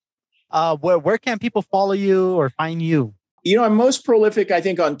 Where can people follow you or find you? I'm most prolific, I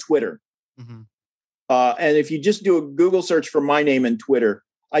think, on Twitter. And if you just do a Google search for my name and Twitter,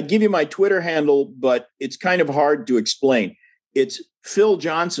 I'd give you my Twitter handle, but it's kind of hard to explain. It's Phil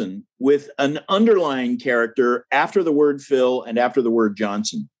Johnson with an underlying character after the word Phil and after the word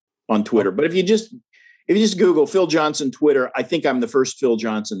Johnson on Twitter. But if you just Google Phil Johnson Twitter, I think I'm the first Phil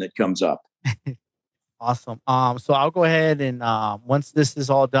Johnson that comes up. Awesome. So I'll go ahead and once this is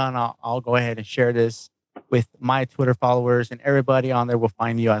all done, I'll go ahead and share this with my Twitter followers, and everybody on there will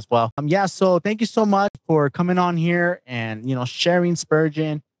find you as well. So thank you so much for coming on here and, sharing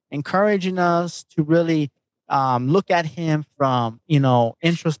Spurgeon, encouraging us to really look at him from,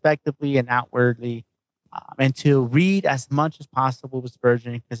 introspectively and outwardly, and to read as much as possible with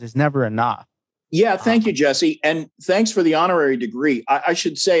Spurgeon, because it's never enough. Yeah, thank you, Jesse. And thanks for the honorary degree. I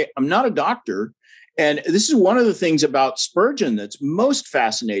should say I'm not a doctor. And this is one of the things about Spurgeon that's most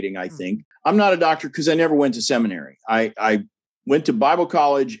fascinating, I think. I'm not a doctor because I never went to seminary. I went to Bible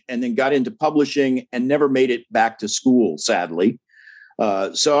college and then got into publishing and never made it back to school, sadly.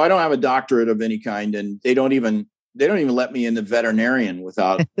 So I don't have a doctorate of any kind, and they don't even let me in the veterinarian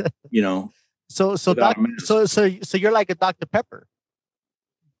without, So you're like a Dr. Pepper.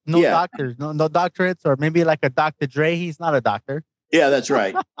 No doctors, no doctorates, or maybe like a Dr. Dre. He's not a doctor. Yeah, that's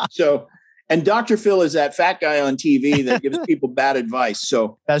right. And Dr. Phil is that fat guy on TV that gives people bad advice.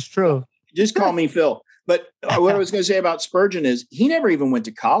 So that's true. Just call me Phil. But what I was going to say about Spurgeon is he never even went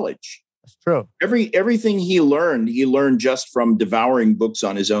to college. That's true. Everything he learned just from devouring books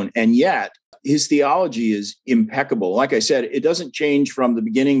on his own. And yet his theology is impeccable. Like I said, it doesn't change from the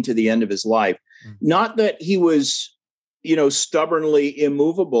beginning to the end of his life. Not that he was, stubbornly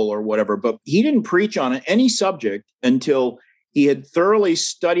immovable or whatever, but he didn't preach on any subject until he had thoroughly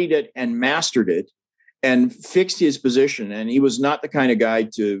studied it and mastered it and fixed his position. And he was not the kind of guy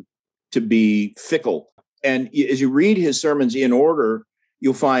to be fickle. And as you read his sermons in order,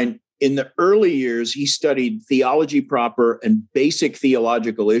 you'll find in the early years, he studied theology proper and basic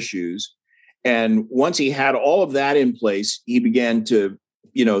theological issues. And once he had all of that in place, he began to,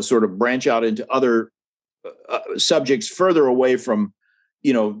 sort of branch out into other subjects further away from,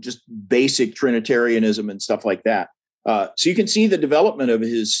 just basic Trinitarianism and stuff like that. So you can see the development of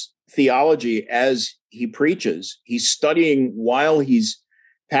his theology as he preaches. He's studying while he's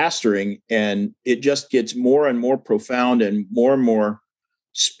pastoring, and it just gets more and more profound and more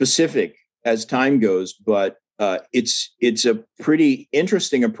specific as time goes. But it's a pretty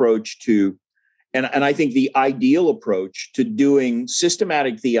interesting approach to, and I think the ideal approach to doing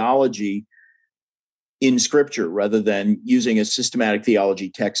systematic theology in Scripture rather than using a systematic theology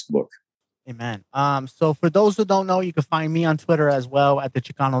textbook. Amen. So for those who don't know, you can find me on Twitter as well at the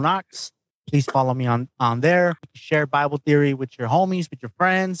Chicano Knox. Please follow me on there. Share Bible theory with your homies, with your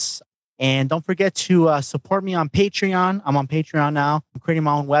friends. And don't forget to support me on Patreon. I'm on Patreon now. I'm creating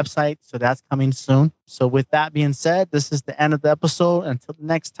my own website, so that's coming soon. So with that being said, this is the end of the episode. Until the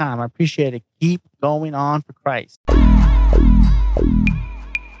next time, I appreciate it. Keep going on for Christ.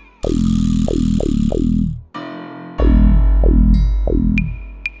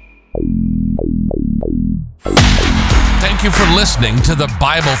 Thank you for listening to The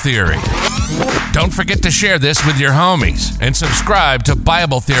Bible Theory. Don't forget to share this with your homies and subscribe to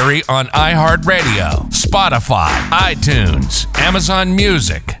Bible Theory on iHeartRadio, Spotify, iTunes, Amazon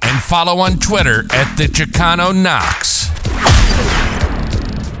Music, and follow on Twitter at the Chicano Knox.